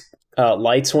Starbucks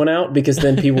lights went out, because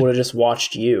then people would have just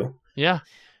watched you. Yeah.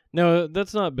 No,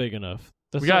 that's not big enough.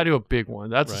 We gotta do a big one.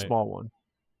 That's a small one.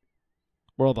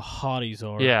 Where all the hotties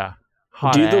are. Yeah.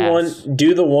 Do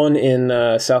the one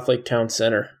in South Lake Town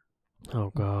Center.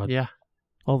 Oh God. Yeah.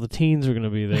 All the teens are gonna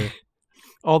be there.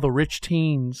 All the rich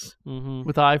teens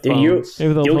with iPhones.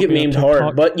 You'll get memed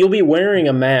hard, but you'll be wearing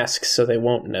a mask, so they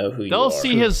won't know who you are. They'll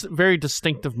see his very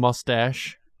distinctive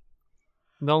mustache.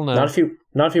 They'll know. Not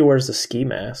if he wears the ski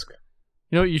mask.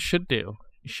 You know what you should do?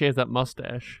 You shave that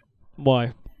mustache.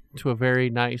 Why? To a very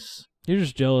nice... You're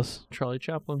just jealous. Charlie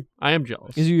Chaplin. I am jealous.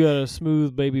 Because you got a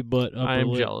smooth baby butt upper I am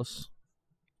lip. jealous.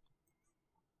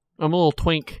 I'm a little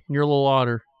twink, and you're a little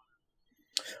otter.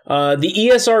 The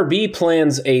ESRB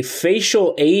plans a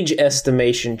facial age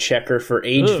estimation checker for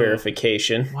age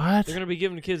verification. What? They're going to be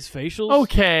giving kids facials?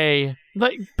 Okay.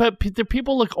 But the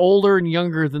people look older and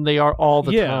younger than they are all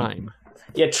the time.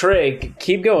 Yeah, Trey,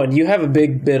 keep going. You have a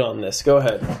big bit on this. Go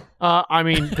ahead. I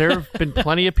mean, there have been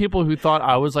plenty of people who thought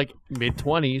I was like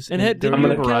mid-20s. And did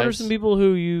you encounter some people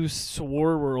who you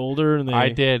swore were older? And I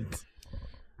did.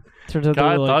 Turns out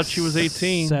God they were thought she was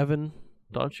 18. 7.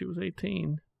 Thought she was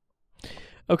 18.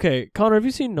 Okay, Connor, have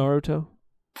you seen Naruto?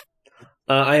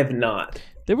 I have not.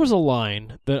 There was a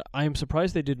line that I am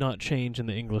surprised they did not change in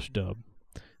the English dub.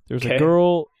 There's a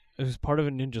girl who's part of a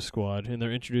ninja squad, and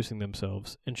they're introducing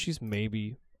themselves, and she's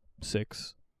maybe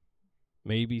 6,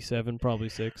 maybe 7, probably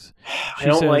 6. I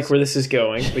don't like where this is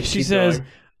going. But she says,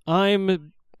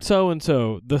 "I'm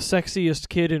so-and-so, the sexiest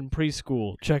kid in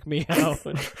preschool. Check me out."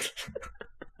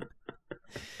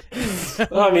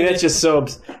 I mean, that's just so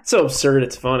absurd.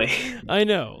 It's funny. I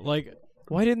know. Like,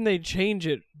 why didn't they change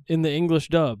it in the English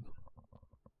dub?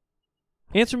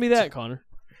 Answer me that, Connor.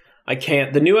 I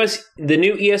can't. The new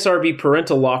ESRB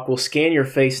parental lock will scan your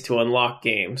face to unlock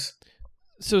games.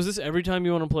 So is this every time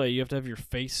you want to play, you have to have your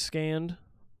face scanned?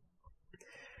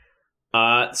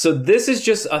 So this is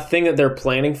just a thing that they're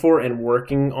planning for and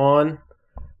working on.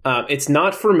 It's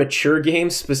not for mature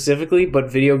games specifically,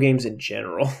 but video games in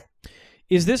general.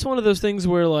 Is this one of those things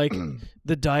where, like,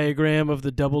 the diagram of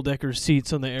the double-decker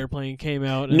seats on the airplane came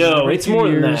out? And no, it's more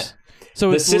than that.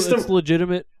 So it's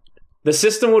legitimate? The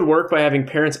system would work by having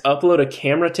parents upload a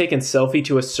camera-taken selfie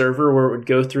to a server where it would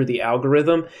go through the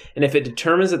algorithm, and if it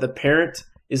determines that the parent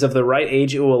is of the right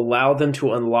age, it will allow them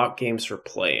to unlock games for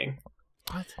playing.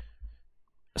 What?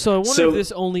 So I wonder if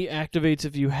this only activates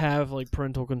if you have like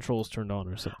parental controls turned on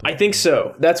or something. I think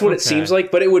so. That's what it seems like.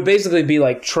 But it would basically be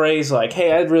like Trey's like,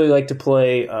 hey, I'd really like to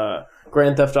play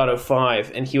Grand Theft Auto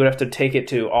 5. And he would have to take it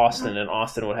to Austin, and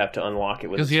Austin would have to unlock it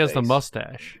with his face. Because he has the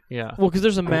mustache. Yeah. Well, because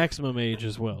there's a maximum age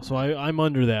as well. So I'm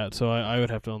under that. So I would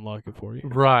have to unlock it for you.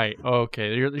 Right.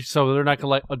 Okay. So they're not going to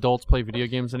let adults play video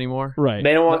games anymore? Right.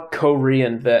 They don't want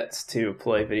Korean vets to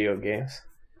play video games.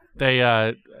 They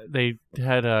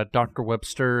had Dr.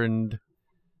 Webster and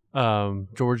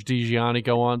George DiGianni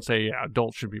go on and say, yeah,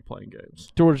 adults should be playing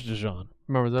games. George DeJean.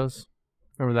 Remember those?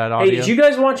 Remember that audio? Hey, did you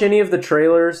guys watch any of the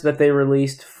trailers that they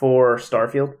released for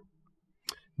Starfield?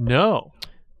 No.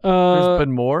 There's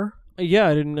been more? Yeah,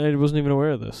 I wasn't even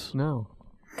aware of this. No.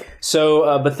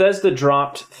 So Bethesda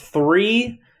dropped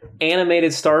 3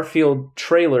 animated Starfield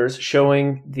trailers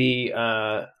showing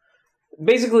the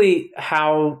basically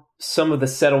how some of the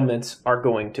settlements are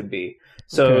going to be.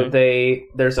 So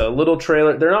there's a little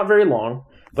trailer. They're not very long,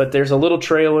 but there's a little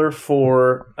trailer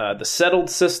for the settled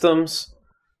systems.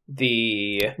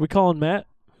 We calling Matt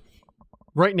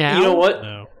right now? You know what?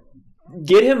 No.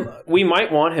 Get him. We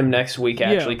might want him next week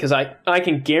actually, because I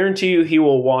can guarantee you he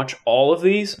will watch all of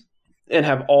these and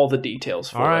have all the details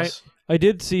for us. I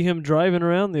did see him driving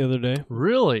around the other day.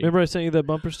 Really? Remember I sent you that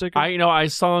bumper sticker? I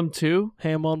saw him too.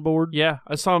 Ham on board. Yeah,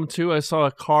 I saw him too. I saw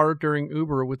a car during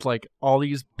Uber with like all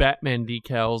these Batman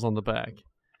decals on the back.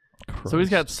 So he's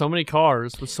got so many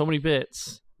cars with so many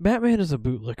bits. Batman is a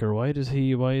bootlicker. Why is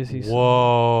he?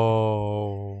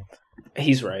 Whoa.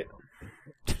 He's right.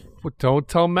 Well, don't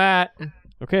tell Matt.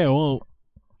 Okay, I won't.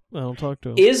 I don't talk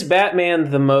to him. Is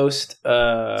Batman the most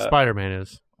Spider-Man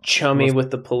is. chummy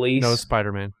with the police? No,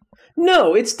 Spider-Man.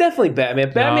 No, it's definitely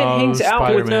Batman. Batman No, hangs out with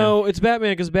Spider-Man. No, it's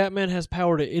Batman because Batman has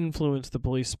power to influence the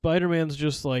police. Spider-Man's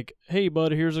just like, hey,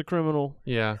 bud, here's a criminal.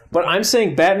 Yeah. But I'm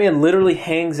saying Batman literally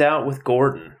hangs out with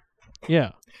Gordon.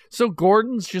 Yeah. So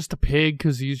Gordon's just a pig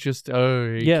because he's just,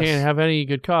 you Yes. can't have any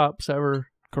good cops ever.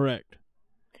 Correct.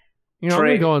 You know,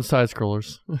 Trey- I'm going to go on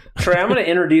side-scrollers. Trey, I'm going to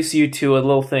introduce you to a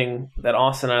little thing that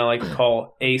Austin and I like to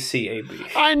call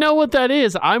ACAB. I know what that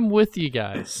is. I'm with you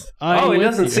guys. Oh, it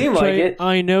doesn't seem like Trey, it.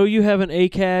 I know you have an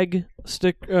ACAG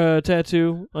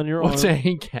tattoo on your What's arm.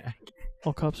 a gag?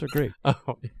 All cops are great. Oh,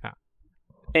 yeah.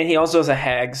 And he also has a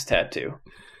Hags tattoo.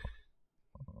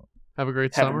 Have a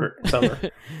great Have a summer. great summer.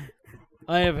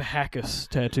 I have a Hackus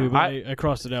tattoo, but I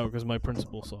crossed it out because my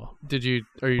principal saw.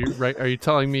 Are you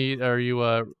telling me, are you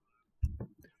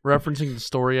referencing the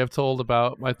story I've told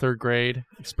about my third grade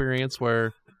experience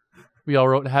where we all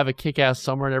wrote "Have a kick-ass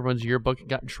summer" in everyone's yearbook and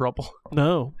got in trouble?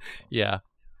 No. Yeah.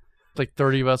 Like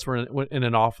 30 of us were in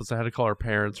an office. I had to call our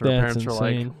parents, or our That's parents were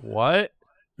like, insane. "What?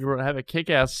 You wrote "Have a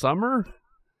kick-ass summer"?"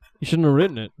 You shouldn't have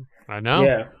written it. I know.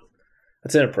 Yeah.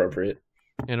 That's inappropriate.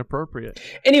 Inappropriate.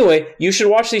 Anyway, you should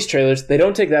watch these trailers. They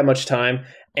don't take that much time,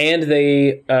 and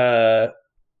they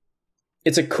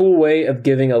it's a cool way of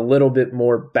giving a little bit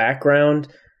more background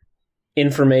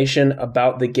information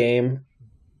about the game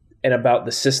and about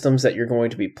the systems that you're going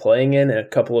to be playing in, and a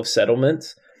couple of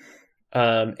settlements.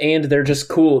 And they're just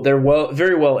cool. They're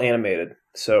very well animated.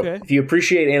 So if you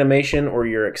appreciate animation or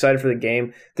you're excited for the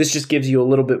game, this just gives you a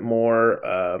little bit more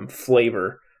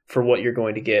flavor for what you're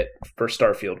going to get for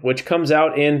Starfield, which comes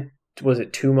out in, was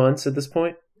it 2 months at this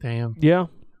point? Damn. Yeah.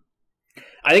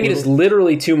 I think it is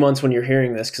literally 2 months when you're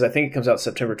hearing this, because I think it comes out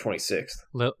September 26th.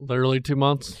 Literally 2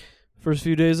 months. First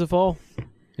few days of fall. You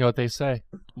know what they say?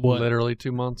 What? Literally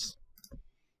 2 months.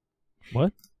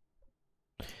 What?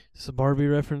 Is this a Barbie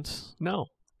reference? No.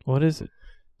 What is it?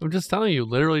 I'm just telling you,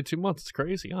 literally 2 months. It's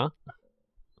crazy, huh?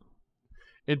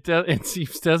 It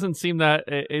doesn't seem that...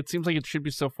 It seems like it should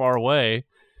be so far away.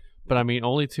 But I mean,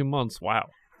 only 2 months. Wow.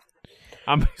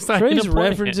 I'm excited Trey's to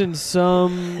play referencing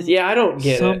some... Yeah, I don't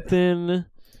get something.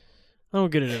 I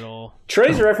don't get it at all.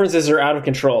 Trey's references are out of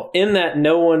control, in that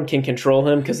no one can control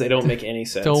him because they don't make any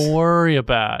sense. Don't worry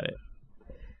about it.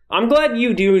 I'm glad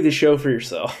you do the show for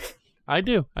yourself. I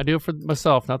do. I do it for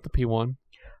myself, not the P1.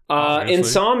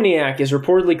 Insomniac is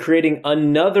reportedly creating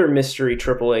another mystery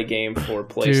AAA game for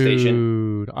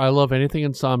PlayStation. Dude, I love anything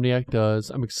Insomniac does.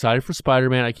 I'm excited for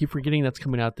Spider-Man. I keep forgetting that's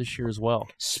coming out this year as well.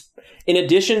 This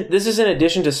is in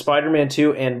addition to Spider-Man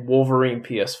 2 and Wolverine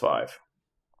PS5.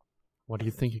 What do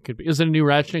you think it could be? Is it a new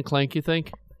Ratchet & Clank, you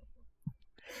think?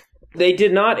 They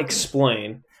did not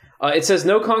explain. It says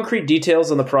no concrete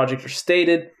details on the project are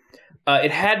stated.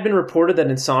 It had been reported that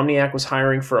Insomniac was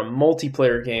hiring for a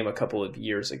multiplayer game a couple of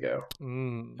years ago.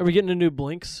 Are we getting a new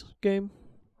Blinks game?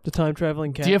 The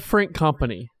time-traveling cat? Different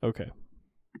company. Okay.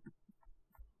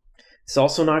 It's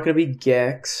also not going to be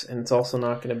Gex, and it's also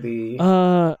not going to be...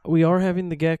 We are having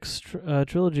the Gex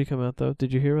trilogy come out, though.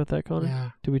 Did you hear about that, Connor? Yeah.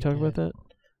 Did we talk about that?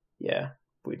 Yeah,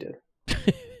 we did.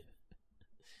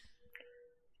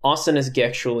 Austin is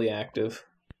Gexually active.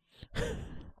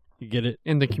 You get it?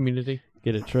 In the community.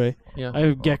 Get it, Trey? Yeah. I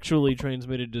have Gexually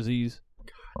transmitted disease.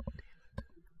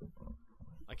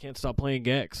 I can't stop playing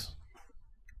Gex.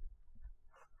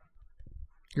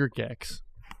 You're Gex.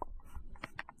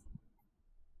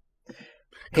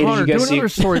 Hey, Connor, did you guys do another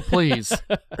story, please.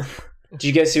 Did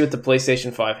you guys see what the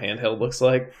PlayStation 5 handheld looks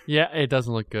like? Yeah, it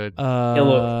doesn't look good.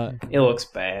 It looks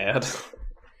bad.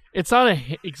 It's not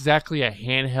exactly a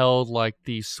handheld like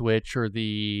the Switch or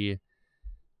the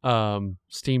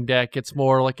Steam Deck. It's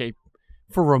more like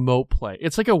for remote play.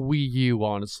 It's like a Wii U,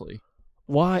 honestly.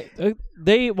 Why?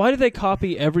 Why do they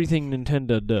copy everything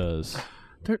Nintendo does?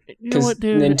 You know what,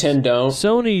 dude? Nintendo.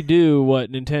 Sony do what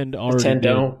Nintendo already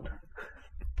did.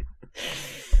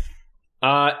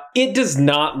 It does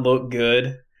not look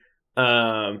good.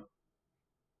 It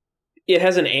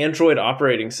has an Android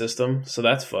operating system, so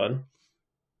that's fun.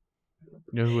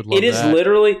 You know who would love It is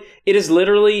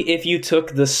literally if you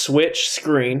took the Switch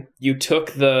screen, you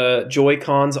took the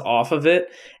Joy-Cons off of it,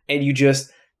 and you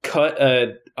just cut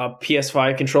a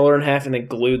PS5 controller in half and then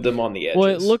glued them on the edges. Well,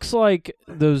 it looks like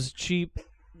those cheap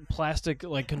plastic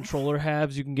like controller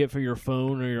halves you can get for your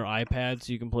phone or your iPad,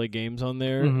 so you can play games on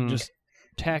there. Just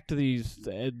tacked to the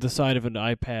side of an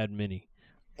iPad Mini.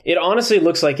 It honestly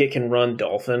looks like it can run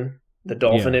Dolphin, the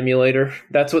Dolphin emulator.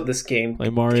 That's what this game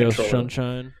like Mario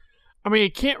Sunshine. I mean,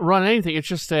 it can't run anything. It's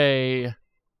just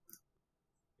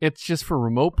for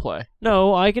remote play.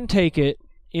 No, I can take it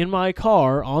in my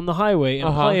car on the highway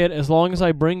and play it as long as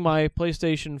I bring my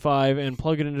PlayStation 5 and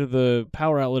plug it into the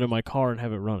power outlet in my car and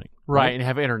have it running. Right, and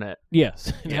have internet.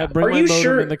 Yes. Bring my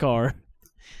modem in the car.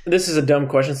 This is a dumb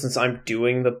question since I'm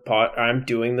doing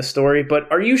the story,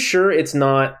 but are you sure it's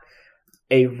not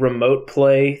a remote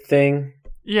play thing?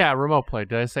 Yeah, remote play.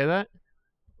 Did I say that?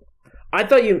 I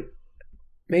thought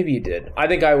maybe you did. I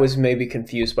think I was maybe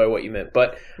confused by what you meant.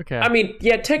 But, okay. I mean,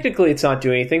 yeah, technically it's not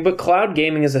doing anything, but cloud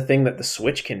gaming is a thing that the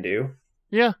Switch can do.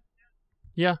 Yeah.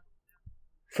 Yeah.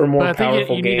 For more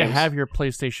powerful games. You need to have your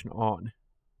PlayStation on.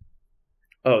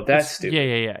 Oh, that's stupid.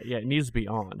 Yeah. It needs to be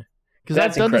on. Because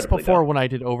I've done this before when I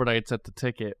did overnights at the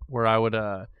Ticket, where I would,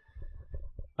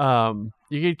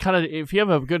 you could kind of, if you have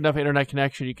a good enough internet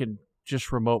connection, you can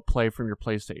just remote play from your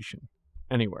PlayStation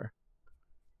anywhere.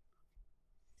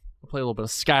 Play a little bit of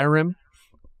Skyrim,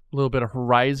 a little bit of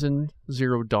Horizon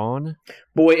Zero Dawn.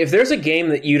 Boy, if there's a game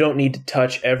that you don't need to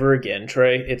touch ever again,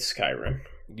 Trey, it's Skyrim.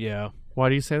 Yeah. Why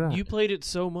do you say that? You played it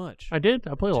so much. I did.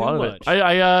 I played a lot of it.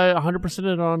 I 100%ed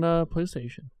it on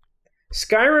PlayStation.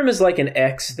 Skyrim is like an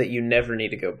X that you never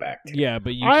need to go back to. Yeah,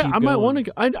 but I might want to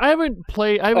go. I haven't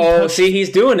played. See, he's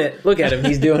doing it. Look at him.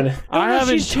 He's doing it. I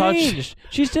haven't she's changed.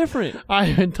 She's different. I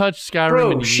haven't touched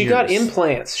Skyrim in years. She got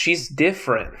implants. She's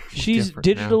different. She's different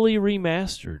digitally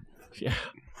remastered. Yeah.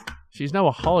 She's now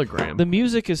a hologram. The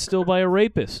music is still by a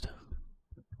rapist.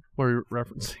 What are you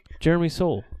referencing? Jeremy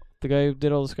Soule, the guy who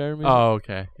did all the Skyrim music. Oh,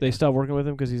 okay. They stopped working with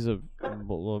him because he's a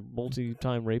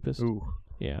multi-time rapist. Ooh.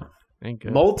 Yeah. Ain't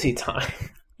good. Multi-time.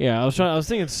 Yeah, I was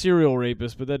thinking serial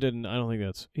rapist, but that didn't. I don't think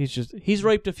that's. He's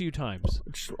raped a few times.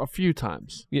 A few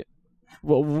times. Yeah.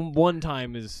 Well, one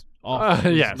time is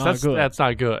awful. Yes, good. That's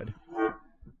not good.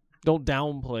 Don't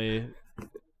downplay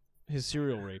his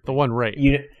serial rape. The one rape.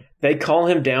 They call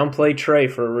him Downplay Trey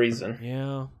for a reason.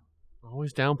 Yeah.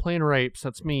 Always downplaying rapes.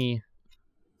 That's me.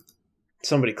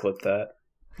 Somebody clip that.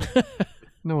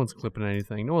 No one's clipping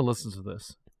anything. No one listens to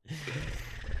this.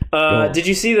 Did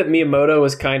you see that Miyamoto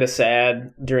was kind of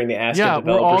sad during the Ask a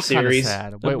Developer series? Yeah, we're all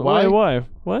kind of sad. Wait, why?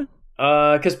 What?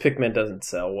 Because Pikmin doesn't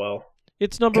sell well.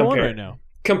 It's number one right now.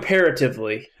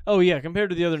 Comparatively. Oh, yeah,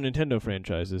 compared to the other Nintendo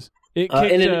franchises. It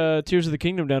kicked Tears of the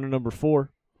Kingdom down to number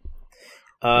 4.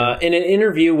 In an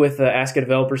interview with the Ask a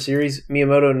Developer series,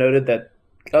 Miyamoto noted that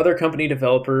two other company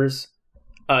developers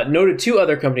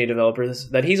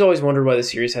that he's always wondered why the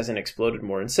series hasn't exploded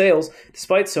more in sales,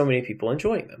 despite so many people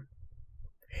enjoying them.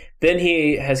 Then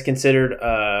he has considered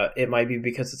it might be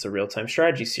because it's a real-time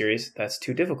strategy series that's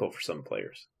too difficult for some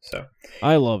players. So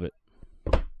I love it.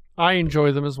 I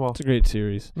enjoy them as well. It's a great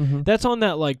series. Mm-hmm. That's on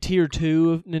that like tier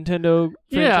 2 of Nintendo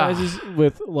franchises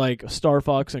with like Star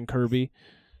Fox and Kirby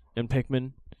and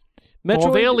Pikmin.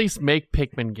 Well, they at least make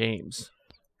Pikmin games.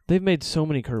 They've made so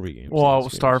many Kirby games. Well,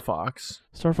 Star Fox.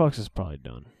 Star Fox is probably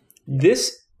done.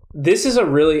 This is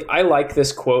I like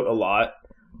this quote a lot.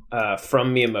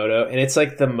 From Miyamoto, and it's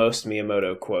like the most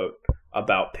Miyamoto quote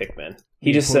about Pikmin.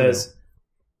 He just says,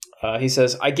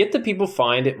 I get that people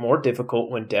find it more difficult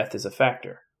when death is a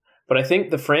factor, but I think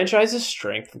the franchise's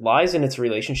strength lies in its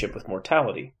relationship with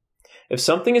mortality. If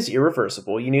something is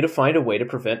irreversible, you need to find a way to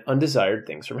prevent undesired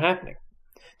things from happening.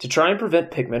 To try and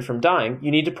prevent Pikmin from dying,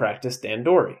 you need to practice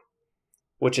dandori,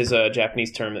 which is a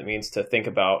Japanese term that means to think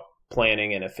about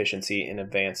planning and efficiency in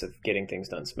advance of getting things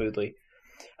done smoothly.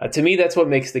 To me, that's what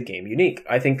makes the game unique.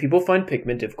 I think people find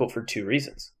Pikmin difficult for 2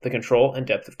 reasons: the control and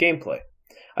depth of gameplay.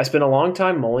 I spent a long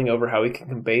time mulling over how we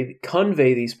can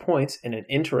convey these points in an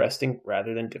interesting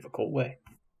rather than difficult way.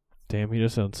 Damn, he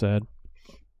just sounds sad.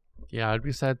 Yeah, I'd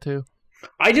be sad too.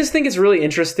 I just think it's really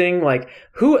interesting, like,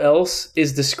 who else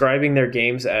is describing their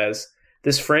games as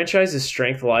this franchise's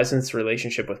strength lies in its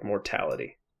relationship with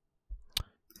mortality?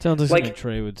 Sounds like something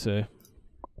Trey would say.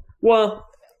 Well,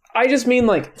 I just mean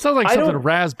like... Sounds like something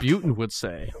Rasputin would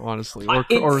say, honestly.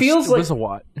 Or feels like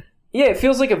Wizawat. Yeah, it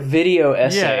feels like a video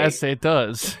essay. Yeah, essay, it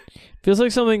does. Feels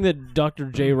like something that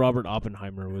Dr. J. Robert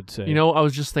Oppenheimer would say. You know, I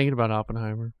was just thinking about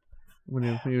Oppenheimer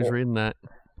when he was reading that.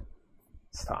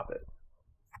 Stop it.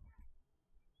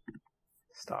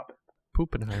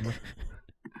 Poopenheimer.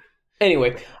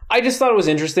 Anyway, I just thought it was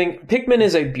interesting. Pikmin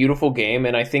is a beautiful game,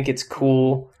 and I think it's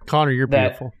cool. Connor, you're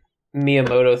beautiful.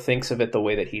 Miyamoto thinks of it the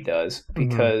way that he does,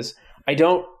 because I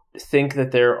don't think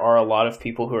that there are a lot of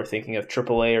people who are thinking of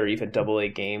AAA or even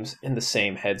AA games in the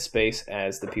same headspace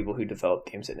as the people who develop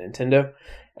games at Nintendo.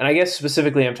 And I guess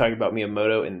specifically I'm talking about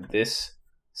Miyamoto in this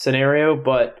scenario,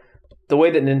 but the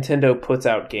way that Nintendo puts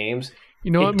out games...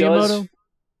 You know what, Miyamoto?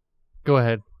 Go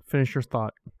ahead. Finish your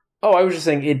thought. Oh, I was just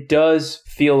saying, it does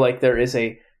feel like there is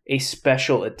a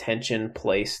special attention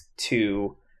placed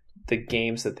to the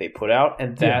games that they put out,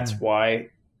 and that's why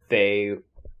they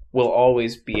will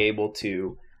always be able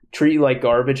to treat you like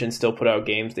garbage and still put out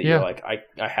games that you're like,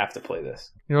 I have to play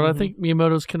this. You know what I think?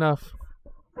 Miyamoto's Knuff.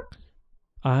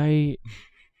 I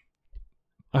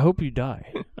hope you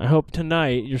die. I hope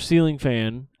tonight your ceiling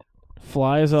fan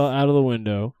flies out of the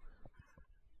window,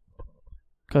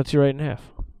 cuts you right in half.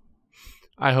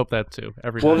 I hope that too.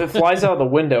 Well, if it flies out the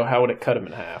window, how would it cut him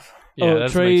in half? Yeah,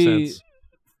 that Trey makes sense.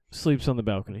 Sleeps on the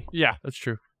balcony. Yeah, that's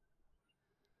true.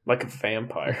 Like a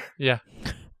vampire. Yeah.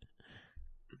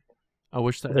 I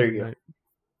wish that. There you go.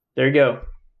 There you go.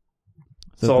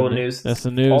 That's all the news. That's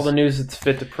the news. All the news that's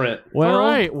fit to print. Well, all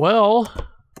right. Well,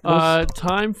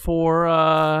 time for...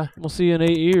 we'll see you in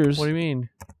 8 years. What do you mean?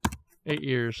 8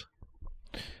 years.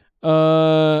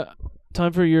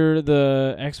 Time for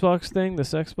the Xbox thing,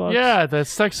 this Xbox? Yeah, the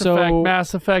Effect,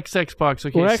 Mass Effect Xbox.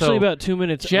 Okay, we're actually about 2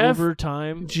 minutes over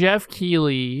time. Jeff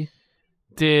Keighley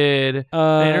did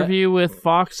an interview with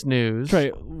Fox News. Trey,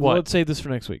 what? Let's save this for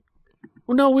next week.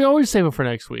 Well, no, we always save it for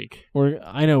next week.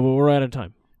 I know, but we're out of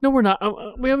time. No, we're not.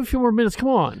 We have a few more minutes. Come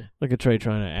on. Look at Trey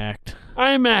trying to act.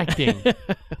 I'm acting.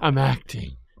 I'm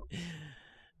acting.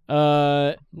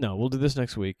 No, we'll do this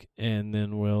next week, and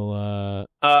then we'll...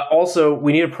 Also,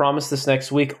 we need to promise this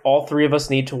next week. All three of us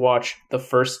need to watch the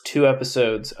first 2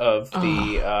 episodes of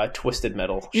the Twisted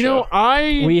Metal show. You know,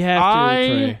 we have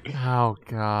to, Trey. Oh,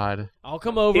 God. I'll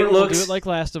come over, we'll do it like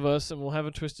Last of Us, and we'll have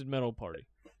a Twisted Metal party.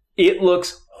 It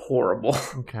looks horrible.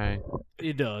 Okay.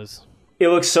 It does. It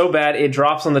looks so bad. It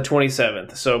drops on the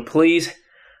 27th. So please,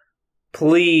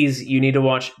 you need to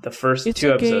watch the first 2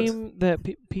 episodes. It's a game that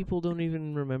people don't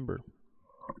even remember.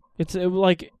 It's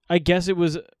like, I guess it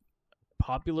was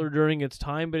popular during its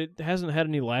time, but it hasn't had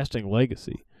any lasting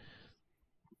legacy.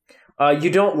 You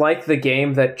don't like the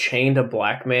game that chained a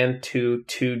black man to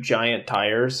 2 giant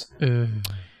tires?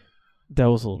 That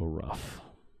was a little rough.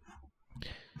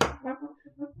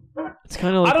 It's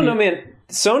kind of like I don't know, man.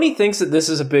 Sony thinks that this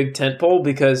is a big tentpole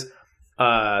because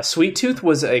Sweet Tooth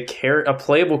was a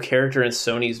playable character in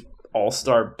Sony's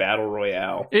All-Star Battle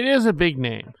Royale. It is a big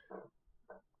name.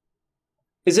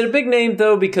 Is it a big name,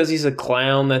 though, because he's a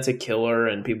clown that's a killer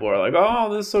and people are like,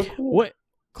 oh, this is so cool? What?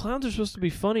 Clowns are supposed to be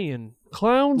funny and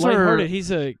clowns lighthearted.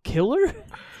 He's a killer?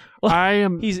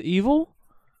 He's evil?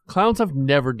 Clowns have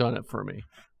never done it for me.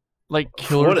 Like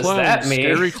killer what does clowns, that mean?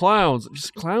 Scary clowns.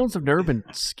 Just clowns have never been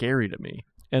scary to me.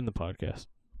 And the podcast.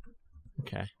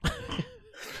 Okay.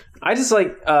 I just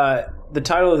like the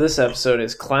title of this episode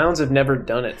is "Clowns Have Never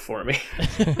Done It for Me."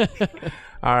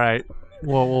 All right.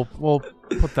 Well, we'll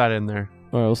put that in there.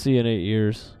 All right. We'll see you in 8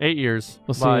 years. 8 years.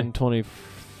 We'll see you in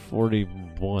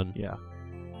 2041. Yeah.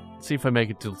 See if I make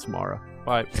it till tomorrow.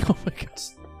 Bye. Oh my God.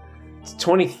 It's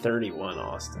 2031,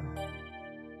 Austin.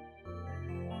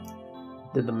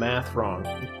 Did the math wrong.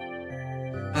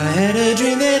 I had a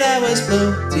dream that I was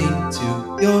floating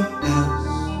to your house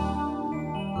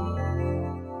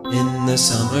in the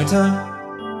summertime.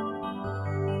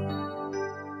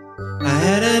 I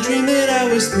had a dream that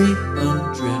I was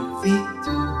 300 feet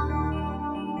tall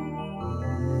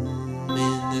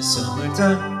in the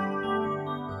summertime.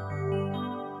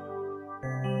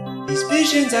 These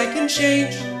visions, I can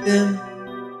change them,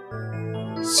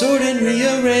 sort and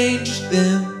rearrange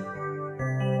them.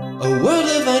 A world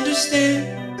of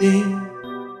understanding,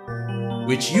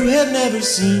 which you have never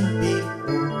seen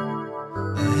before.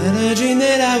 I had a dream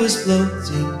that I was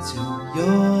floating to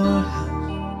your house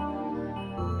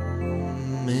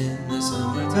in the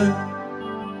summertime.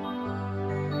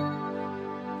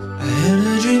 I had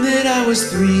a dream that I was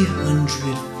 300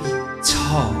 feet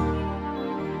tall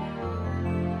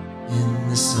in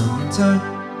the summertime.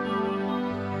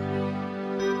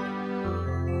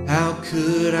 How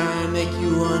could I make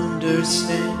you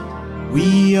understand?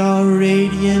 We are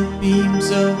radiant beams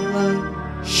of light,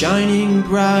 shining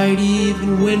bright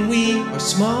even when we are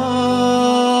small.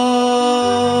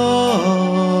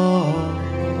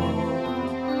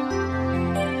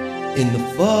 In the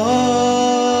fall.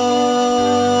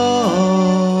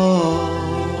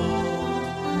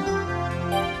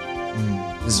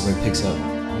 This is where it picks up.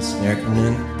 The snare coming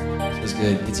in. Feels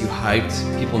good. Gets you hyped.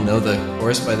 People know the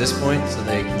chorus by this point, so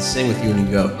they can sing with you when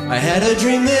you go. I had a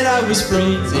dream that I was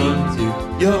floating to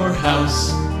your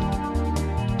house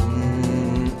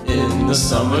In the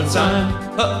summertime,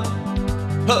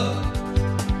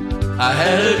 I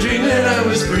had a dream that I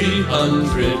was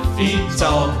 300 feet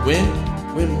tall.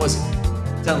 When was it?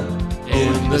 Tell me.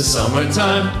 In the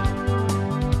summertime.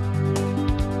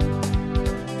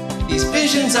 These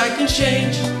visions, I can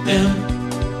change them,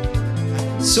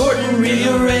 sort and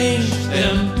rearrange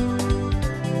them.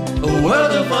 A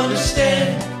world of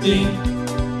understanding,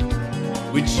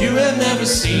 which you have never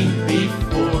seen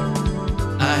before.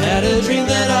 I had a dream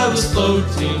that I was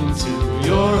floating to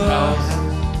your house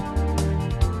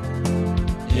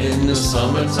in the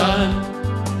summertime.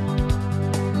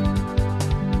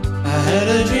 I had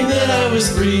a dream that I was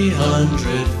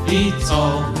 300 feet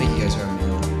tall. I think you guys are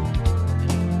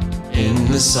in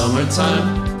the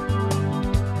summertime.